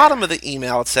then at the bottom of the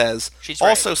email, it says,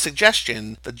 also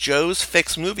suggestion, the Joe's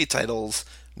Fix movie titles,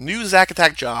 new Zack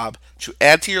Attack job to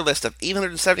add to your list of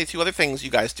 872 other things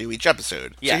you guys do each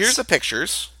episode. Yes. So here's the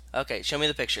pictures. Okay, show me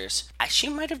the pictures. She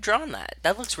might have drawn that.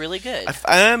 That looks really good.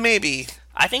 Maybe.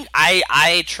 I think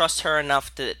I trust her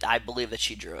enough that I believe that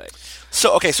she drew it.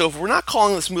 So if we're not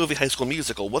calling this movie High School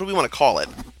Musical, what do we want to call it?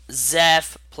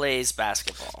 Zeph Plays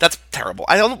Basketball. That's terrible.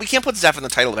 We can't put Zeph in the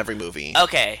title of every movie.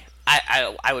 Okay.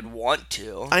 I would want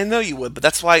to. I know you would, but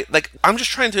that's why, I'm just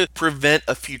trying to prevent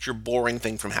a future boring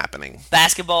thing from happening.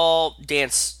 Basketball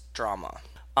dance drama.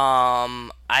 I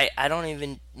I don't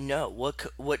even know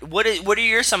what are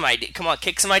your some ideas? Come on,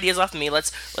 kick some ideas off of me.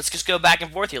 Let's just go back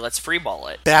and forth here. Let's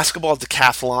freeball it. Basketball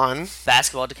decathlon.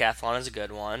 Basketball decathlon is a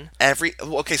good one.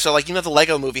 Okay, so like the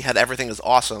Lego Movie had everything is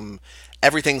awesome.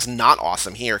 Everything's not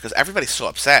awesome here because everybody's so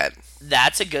upset.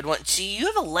 That's a good one. See, you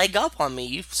have a leg up on me.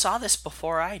 You saw this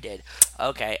before I did.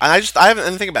 Okay. And I haven't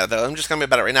anything about it though. I'm just gonna be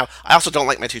about it right now. I also don't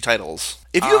like my 2 titles.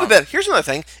 If you have here's another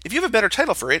thing. If you have a better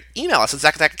title for it, email us at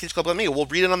ZachAttackKidsClub.me. We'll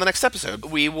read it on the next episode.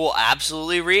 We will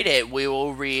absolutely read it. We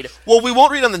will read. Well, we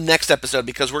won't read on the next episode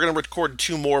because we're gonna record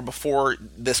 2 more before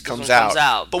this comes out.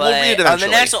 But we'll read it eventually. On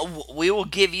the next one, we will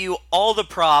give you all the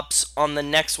props on the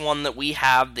next one that we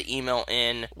have the email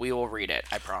in. We will read it.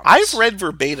 I promise. I've read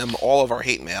verbatim all of our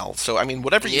hate mail, so I mean,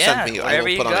 whatever you send me, I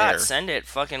will put on air. Send it.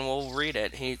 Fucking, we'll read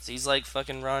it. He's like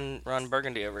fucking Ron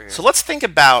Burgundy over here. So let's think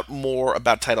about more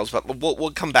about titles, but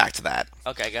we'll come back to that.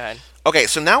 Okay, go ahead. Okay,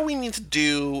 so now we need to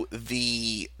do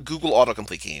the Google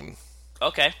autocomplete game.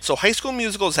 Okay. So High School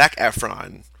Musical, Zac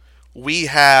Efron. We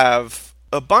have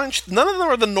a bunch. None of them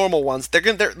are the normal ones. They're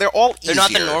all easier. They're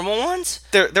not the normal ones.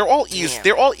 They're all easy. Damn.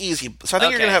 they're all easy. So I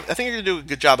think Okay. I think you're gonna do a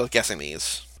good job of guessing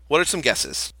these. What are some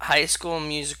guesses? High School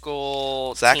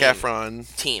Musical. Zac team.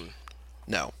 Efron. Team.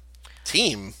 No.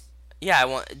 Team.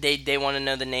 Yeah, they want to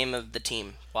know the name of the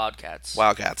team. Wildcats.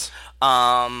 Wildcats.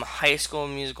 High School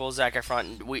Musical, Zac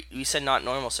Efron. We said not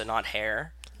normal, so not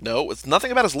hair. No, it's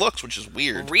nothing about his looks, which is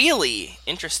weird. Really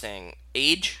interesting.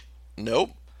 Age. Nope.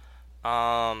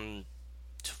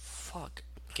 Fuck.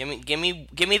 Give me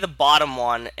the bottom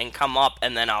one and come up,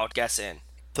 and then I'll guess in.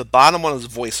 The bottom one is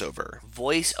voiceover.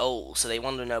 Voice. Oh, so they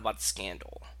wanted to know about the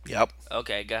scandal. Yep.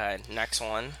 Okay, go ahead. Next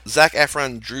one. Zac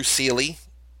Efron, Drew Seeley,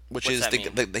 which What's is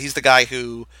that he's the guy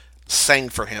who sang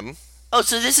for him. Oh,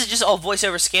 so this is just all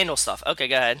voiceover scandal stuff. Okay,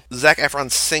 go ahead. Zac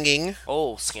Efron singing.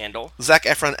 Oh, scandal. Zac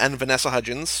Efron and Vanessa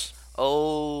Hudgens.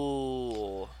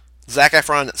 Oh. Zac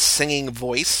Efron singing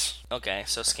voice. Okay,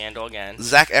 so scandal again.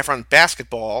 Zac Efron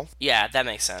basketball. Yeah, that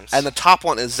makes sense. And the top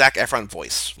one is Zac Efron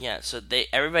voice. Yeah, so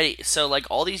so like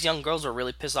all these young girls are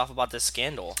really pissed off about this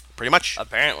scandal. Pretty much.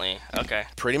 Apparently. Okay.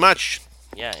 Pretty much.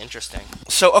 Yeah, interesting.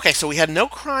 So we had no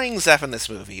crying Zeph in this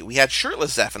movie. We had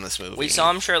shirtless Zeph in this movie. We saw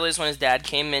him shirtless when his dad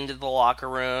came into the locker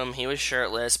room. He was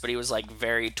shirtless, but he was like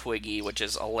very twiggy, which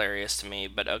is hilarious to me,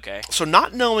 but okay. So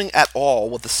not knowing at all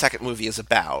what the second movie is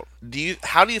about,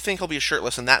 how do you think he'll be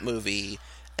shirtless in that movie,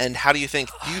 and do you think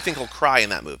he'll cry in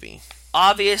that movie?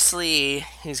 Obviously,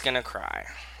 he's gonna cry.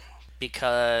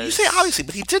 Because... You say obviously,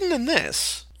 but he didn't in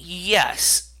this.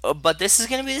 Yes. But this is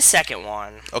going to be the second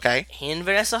one. Okay. He and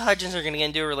Vanessa Hudgens are going to get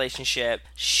into a relationship.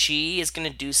 She is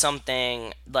going to do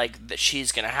something like that.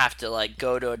 She's going to have to like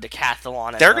go to a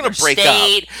decathlon. They're going to break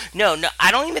up. No, I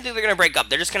don't even think they're going to break up.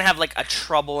 They're just going to have like a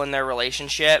trouble in their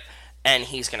relationship, and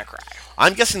he's going to cry.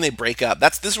 I'm guessing they break up.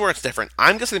 This is where it's different.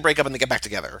 I'm guessing they break up and they get back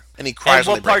together, and he cries. And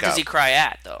when they break what part up. does he cry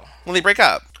at though? When they break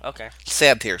up. Okay.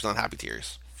 Sad tears, not happy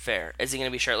tears. Fair. Is he going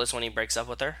to be shirtless when he breaks up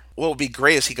with her? What would be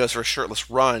great is he goes for a shirtless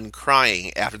run,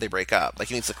 crying after they break up. Like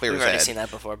he needs to clear his head. We've already seen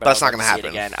that before, but that's not going to happen.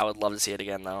 Again. I would love to see it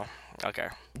again, though. Okay.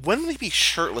 When will he be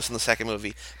shirtless in the second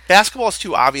movie? Basketball is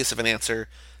too obvious of an answer.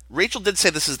 Rachel did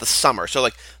say this is the summer. So,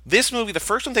 like, this movie, the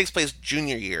first one takes place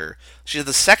junior year. She said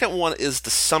the second one is the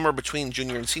summer between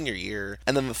junior and senior year.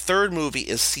 And then the third movie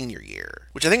is senior year,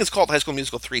 which I think is called High School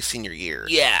Musical 3 Senior Year.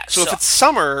 Yeah. So if it's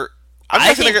summer...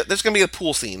 I think there's going to be a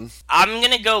pool scene. I'm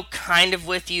going to go kind of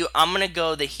with you. I'm going to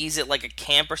go that he's at like a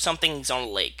camp or something. He's on a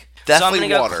lake. Definitely so I'm going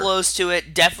to water. go close to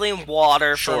it. Definitely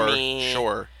water for me.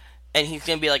 Sure. And he's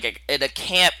going to be like at a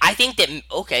camp. I think that,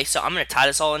 okay, so I'm going to tie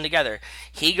this all in together.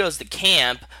 He goes to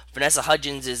camp. Vanessa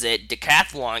Hudgens is at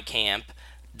decathlon camp.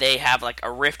 They have like a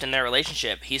rift in their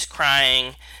relationship. He's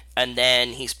crying, and then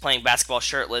he's playing basketball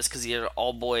shirtless because he's at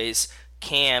all boys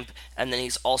camp, and then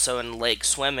he's also in lake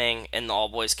swimming in the all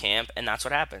boys camp, and that's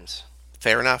what happens.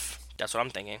 Fair enough. That's what I'm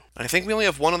thinking. I think we only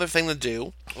have one other thing to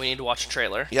do. We need to watch a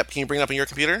trailer. Yep, can you bring it up on your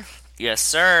computer? Yes,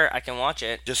 sir. I can watch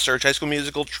it. Just search High School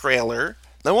Musical trailer.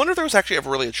 I wonder if there was actually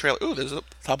ever really a trailer. Ooh, there's a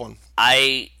top one.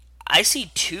 I see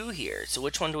 2 here, so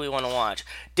which one do we want to watch?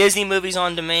 Disney Movies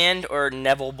on Demand or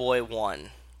Neville Boy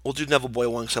 1? We'll do Neville Boy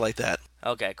 1 because I like that.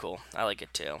 Okay, cool. I like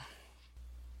it too.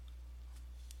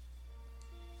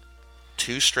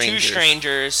 Two strangers. 2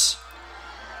 strangers.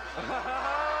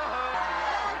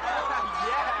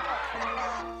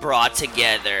 Brought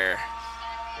together.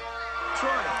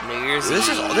 New Year's This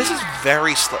Eve. is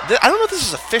very slow. I don't know if this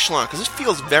is a fish line because this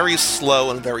feels very slow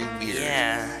and very weird.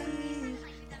 Yeah.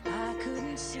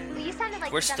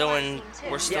 We're still in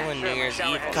New Year's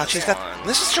Eve. God, she's got.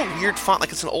 This is such a weird font.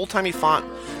 Like it's an old timey font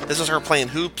This is her playing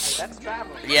hoops.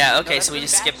 Yeah, okay, so we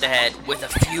just skipped ahead with a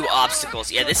few obstacles.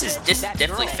 Yeah, this is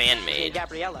definitely fan-made.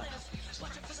 Gabriella.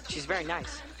 She's very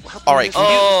nice. All right.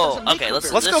 Oh, okay, let's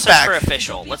go search back. for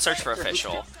official. Let's search for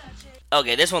official.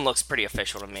 Okay, this one looks pretty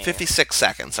official to me. 56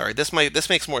 seconds. Sorry, this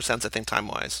makes more sense, I think,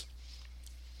 time-wise.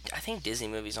 I think Disney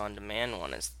Movies On Demand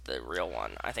one is the real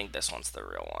one. I think this one's the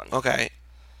real one. Okay.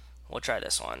 We'll try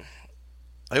this one.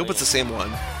 I hope it's the same one.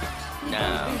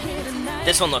 No.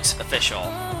 This one looks official.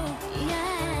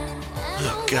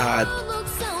 Oh, God.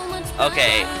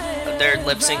 Okay, they're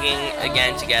lip-syncing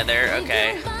again together.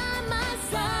 Okay.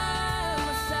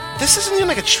 This isn't even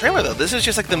like a trailer, though. This is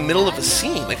just like the middle of a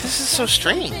scene. Like, this is so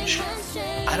strange.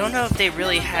 I don't know if they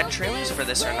really had trailers for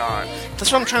this or not.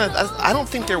 That's what I'm trying to... I don't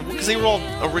think they're... Because they were all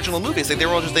original movies. Like, they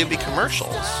were all just... They'd be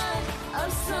commercials.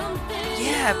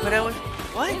 Yeah, but I would...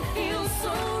 What?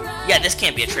 Yeah, this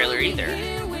can't be a trailer either.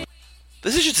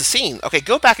 This is just a scene. Okay,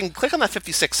 go back and click on that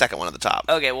 56-second one at the top.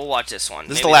 Okay, we'll watch this one.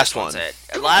 This is the last one's one.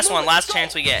 It. Last one, last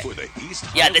chance we get.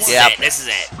 Yeah, this is Yep. it. This is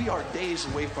it. We are days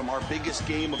away from our biggest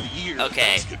game of the year.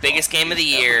 Okay, biggest game of the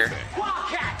year.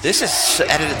 This is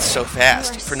edited so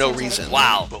fast for no reason.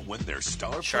 Wow. But when their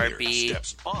star Sharpie, player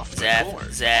steps off the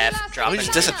court, Zeph, Oh, dropping. he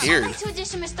just disappeared.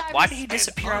 Why did he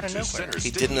disappear out of nowhere?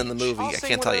 He didn't in the movie. I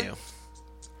can't tell you.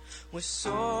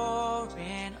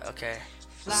 Okay.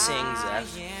 Sing,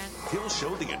 Zeph. he'll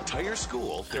show the entire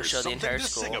school there's show the something entire to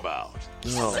school. sing about.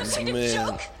 Oh,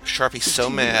 man. Sharpie's so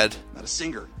mad. Not a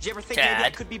singer. Did you ever think Dad. maybe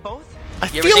it could be both? I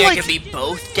You ever feel think like... it could be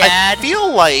both, Dad? I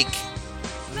feel like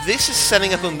this is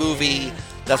setting up a movie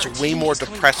that's way more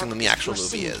depressing than the actual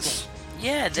movie is.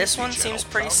 Yeah, this one seems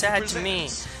pretty sad to me.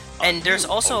 And there's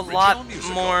also a lot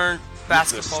more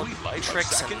basketball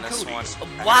tricks in this one.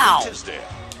 Wow!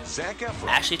 Zac Efron,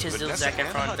 Ashley Tisdale, Zac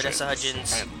Efron, Vanessa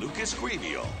Hudgens, and Lucas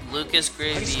Grevio. Lucas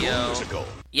Years Grevio. ago.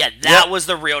 Yeah, that Yep. was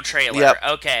the real trailer. Yep.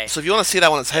 Okay. So if you want to see that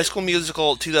one, it's High School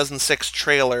Musical 2006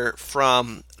 trailer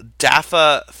from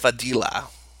Dafa Fadila.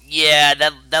 Yeah,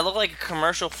 that looked like a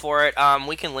commercial for it.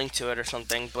 We can link to it or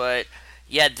something, but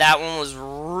yeah, that one was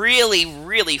really,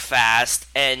 really fast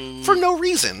and For no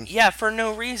reason. yeah, for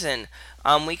no reason.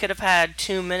 We could have had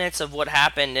 2 minutes of what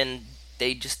happened, and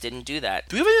they just didn't do that.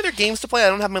 Do we have any other games to play? I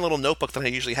don't have my little notebook that I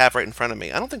usually have right in front of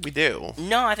me. I don't think we do.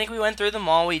 No, I think we went through them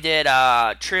all. We did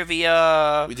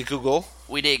trivia. We did Google.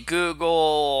 We did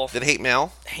Google. Did Hate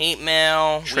Mail. Hate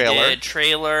mail. Trailer. We did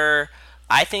trailer.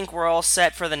 I think we're all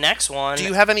set for the next one. Do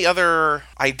you have any other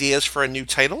ideas for a new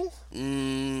title?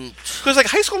 Because like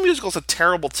High School Musical is a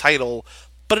terrible title,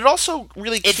 but it also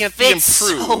really It can't be fits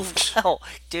improved. so well,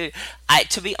 dude.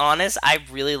 To be honest, I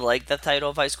really like the title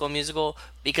of High School Musical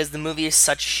because the movie is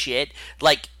such shit.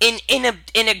 Like in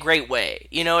a great way.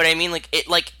 You know what I mean? Like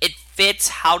it fits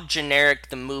how generic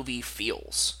the movie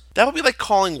feels. That would be like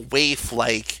calling Waif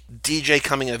like DJ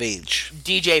Coming of Age.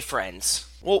 DJ Friends.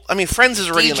 Well, I mean, Friends is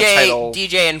already in the title.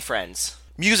 DJ and Friends.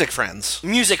 Music Friends.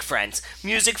 Music Friends.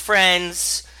 Music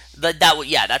Friends.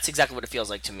 Yeah, that's exactly what it feels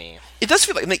like to me. It does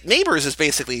feel like Neighbors is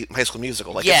basically High School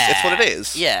Musical. Like Yeah, it's what it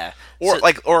is. Yeah. Or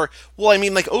So- well, I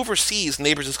mean, like overseas,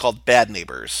 Neighbors is called Bad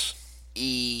Neighbors.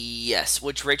 Yes,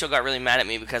 which Rachel got really mad at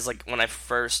me because, like, when I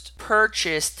first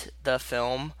purchased the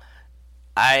film,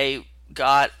 I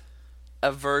got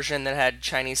a version that had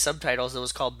Chinese subtitles that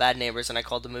was called Bad Neighbors, and I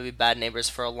called the movie Bad Neighbors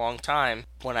for a long time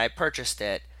when I purchased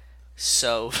it.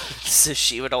 So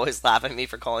she would always laugh at me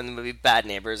for calling the movie Bad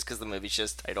Neighbors because the movie's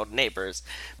just titled Neighbors.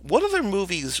 What other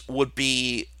movies would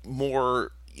be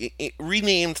more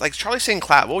renamed? Like Charlie St.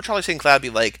 Cloud. What would Charlie St. Cloud be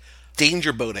like?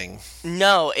 Danger Boating.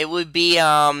 No, it would be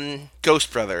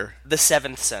Ghost Brother. The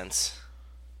Seventh Sense.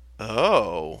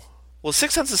 Oh. Well,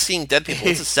 Sixth Sense is seeing dead people.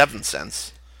 What's the Seventh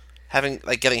Sense?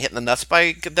 Getting hit in the nuts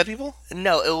by dead people?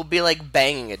 No, it would be like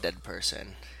banging a dead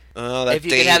person. Oh, that If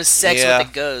you could have sex yeah. with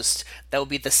a ghost, that would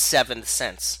be the seventh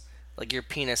sense. Like your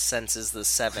penis senses the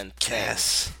seventh thing.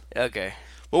 Yes. Okay.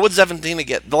 What would 17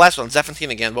 again? The last one, 17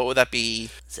 again. What would that be?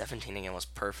 17 again was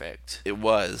perfect. It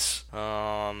was.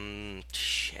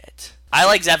 Shit. I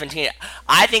like 17.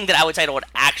 I think that I would title it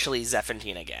actually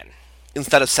 17 again.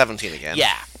 Instead of 17 again.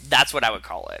 Yeah, that's what I would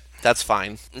call it. That's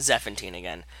fine. 17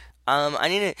 again.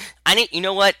 I need, you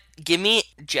know what? Give me,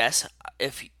 Jess,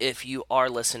 if you are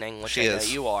listening, which She I know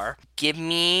is. you are, give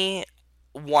me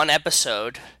one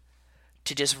episode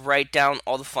to just write down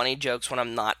all the funny jokes when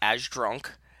I'm not as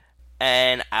drunk,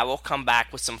 and I will come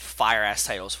back with some fire-ass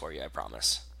titles for you, I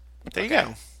promise. There you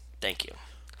go. Thank you.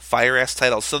 Fire-ass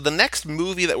titles. So the next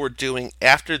movie that we're doing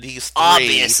after these three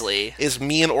Obviously. is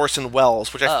Me and Orson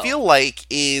Welles, which I Oh. feel like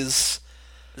is...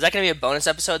 Is that going to be a bonus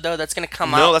episode, though? That's going to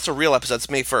come out? No, that's a real episode. It's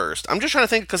May 1st. I'm just trying to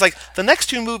think, because like the next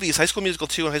two movies, High School Musical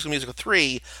 2 and High School Musical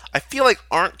 3, I feel like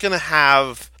aren't going to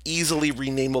have easily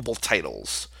renamable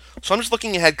titles. So I'm just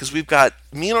looking ahead because we've got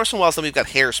me and Orson Welles, and we've got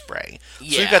Hairspray. So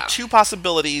we've Yeah. got 2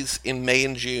 possibilities in May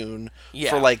and June Yeah.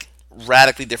 for like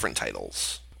radically different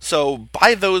titles. So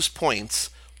by those points,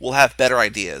 we'll have better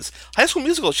ideas. High School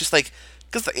Musical is just like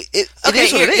because it is what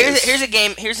it is. Here's a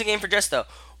game. Here's a game for Jess though.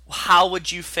 How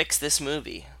would you fix this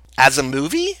movie? As a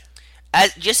movie,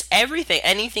 As just everything,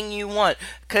 anything you want.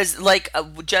 Because like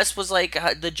Jess was like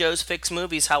the Joe's Fix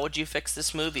movies. How would you fix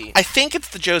this movie? I think it's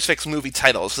the Joe's Fix movie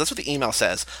titles. That's what the email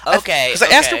says. Okay, Because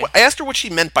I asked her what she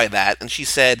meant by that, and she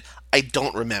said, "I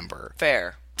don't remember."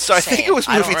 Fair. So I think Same. it was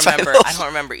movie I don't titles. I don't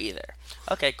remember either.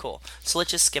 Okay, cool. So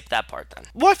let's just skip that part then.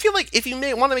 Well, I feel like if you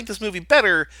want to make this movie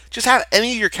better, just have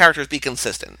any of your characters be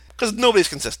consistent. Because nobody's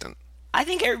consistent. I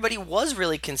think everybody was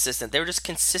really consistent. They were just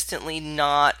consistently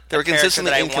not They were the character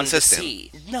consistently that I wanted to inconsistent.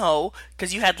 see. No,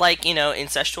 because you had like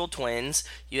incestual twins.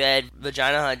 You had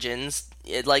Vagina Hudgens.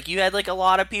 You had like a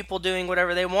lot of people doing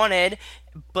whatever they wanted,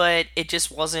 but it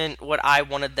just wasn't what I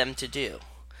wanted them to do.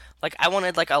 Like I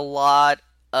wanted like a lot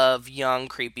of young,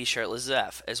 creepy, shirtless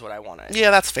Zeph is what I wanted.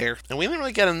 Yeah, that's fair. And we didn't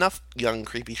really get enough young,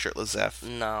 creepy, shirtless Zeph.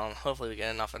 No, hopefully we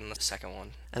get enough in the second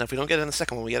one. And if we don't get it in the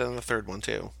second one, we get it in the third one,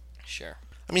 too. Sure.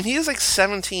 I mean, he is like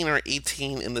 17 or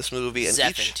 18 in this movie.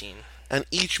 And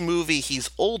each movie he's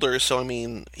older, so I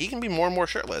mean, he can be more and more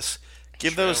shirtless.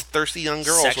 Give True. those thirsty young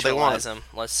girls what they want. Sexualize him.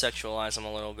 Let's sexualize him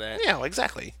a little bit. Yeah,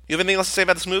 exactly. You have anything else to say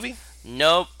about this movie?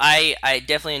 Nope. I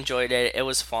definitely enjoyed it. It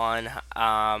was fun.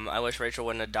 I wish Rachel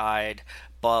wouldn't have died,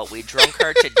 but we drunk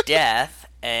her to death,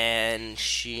 and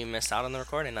she missed out on the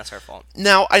recording. That's her fault.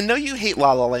 Now, I know you hate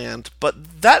La La Land,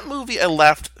 but that movie I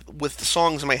left with the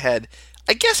songs in my head.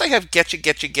 I guess I have Getcha,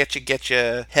 Getcha, Getcha,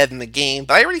 Getcha head in the game,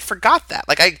 but I already forgot that.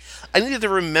 Like, I needed to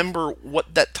remember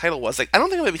what that title was. Like, I don't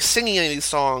think I'm going to be singing any of these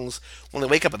songs when I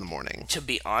wake up in the morning. To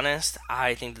be honest,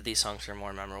 I think that these songs are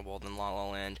more memorable than La La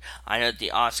Land. I know that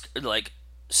the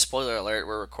spoiler alert,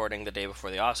 we're recording the day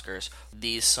before the Oscars.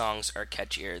 These songs are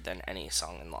catchier than any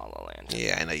song in La La Land.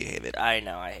 Yeah, I know you hate it. I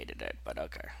know, I hated it, but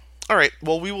okay. All right,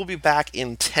 well, we will be back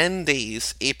in 10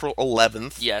 days, April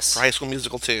 11th, Yes. for High School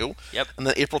Musical 2. Yep. And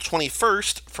then April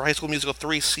 21st for High School Musical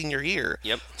 3 Senior Year.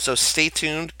 Yep. So stay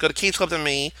tuned. Go to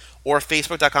CageClub.me or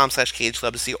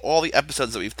Facebook.com/CageClub to see all the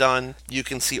episodes that we've done. You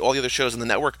can see all the other shows in the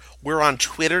network. We're on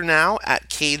Twitter now at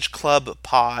Cage Club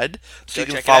Pod, so Go you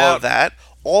can check it follow out. that.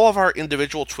 All of our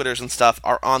individual Twitters and stuff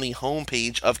are on the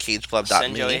homepage of CageClub.me.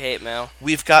 Send Joey hate mail.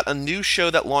 We've got a new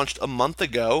show that launched a month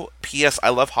ago, P.S. I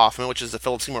Love Hoffman, which is the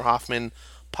Philip Seymour Hoffman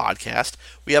podcast.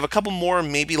 We have a couple more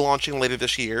maybe launching later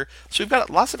this year. So we've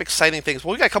got lots of exciting things.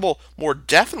 Well, we got a couple more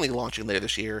definitely launching later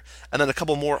this year, and then a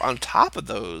couple more on top of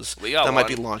those We got that might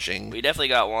one. be launching. We definitely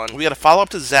got one. We got a follow-up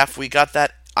to Zeph. We got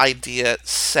that idea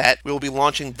set. We will be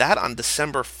launching that on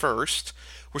December 1st.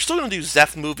 We're still going to do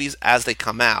Zeph movies as they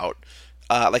come out.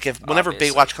 Whenever Obviously.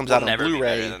 Baywatch comes out We'll on never be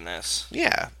Blu-ray, better than this.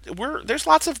 yeah, there's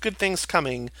lots of good things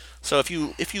coming. So if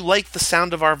you like the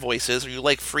sound of our voices, or you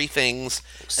like free things,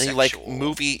 and you like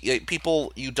Sexual.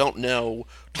 people you don't know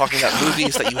talking about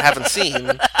movies that you haven't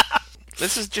seen,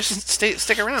 this is just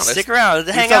stick around. Stick around.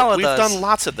 Hang out with us. We've done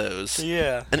lots of those.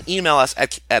 Yeah. And email us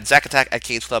at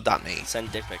zachattack@cageclub.me.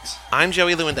 Send dick pics. I'm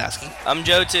Joey Lewandowski, I'm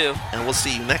Joe too. and we'll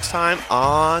see you next time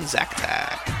on Zack Attack.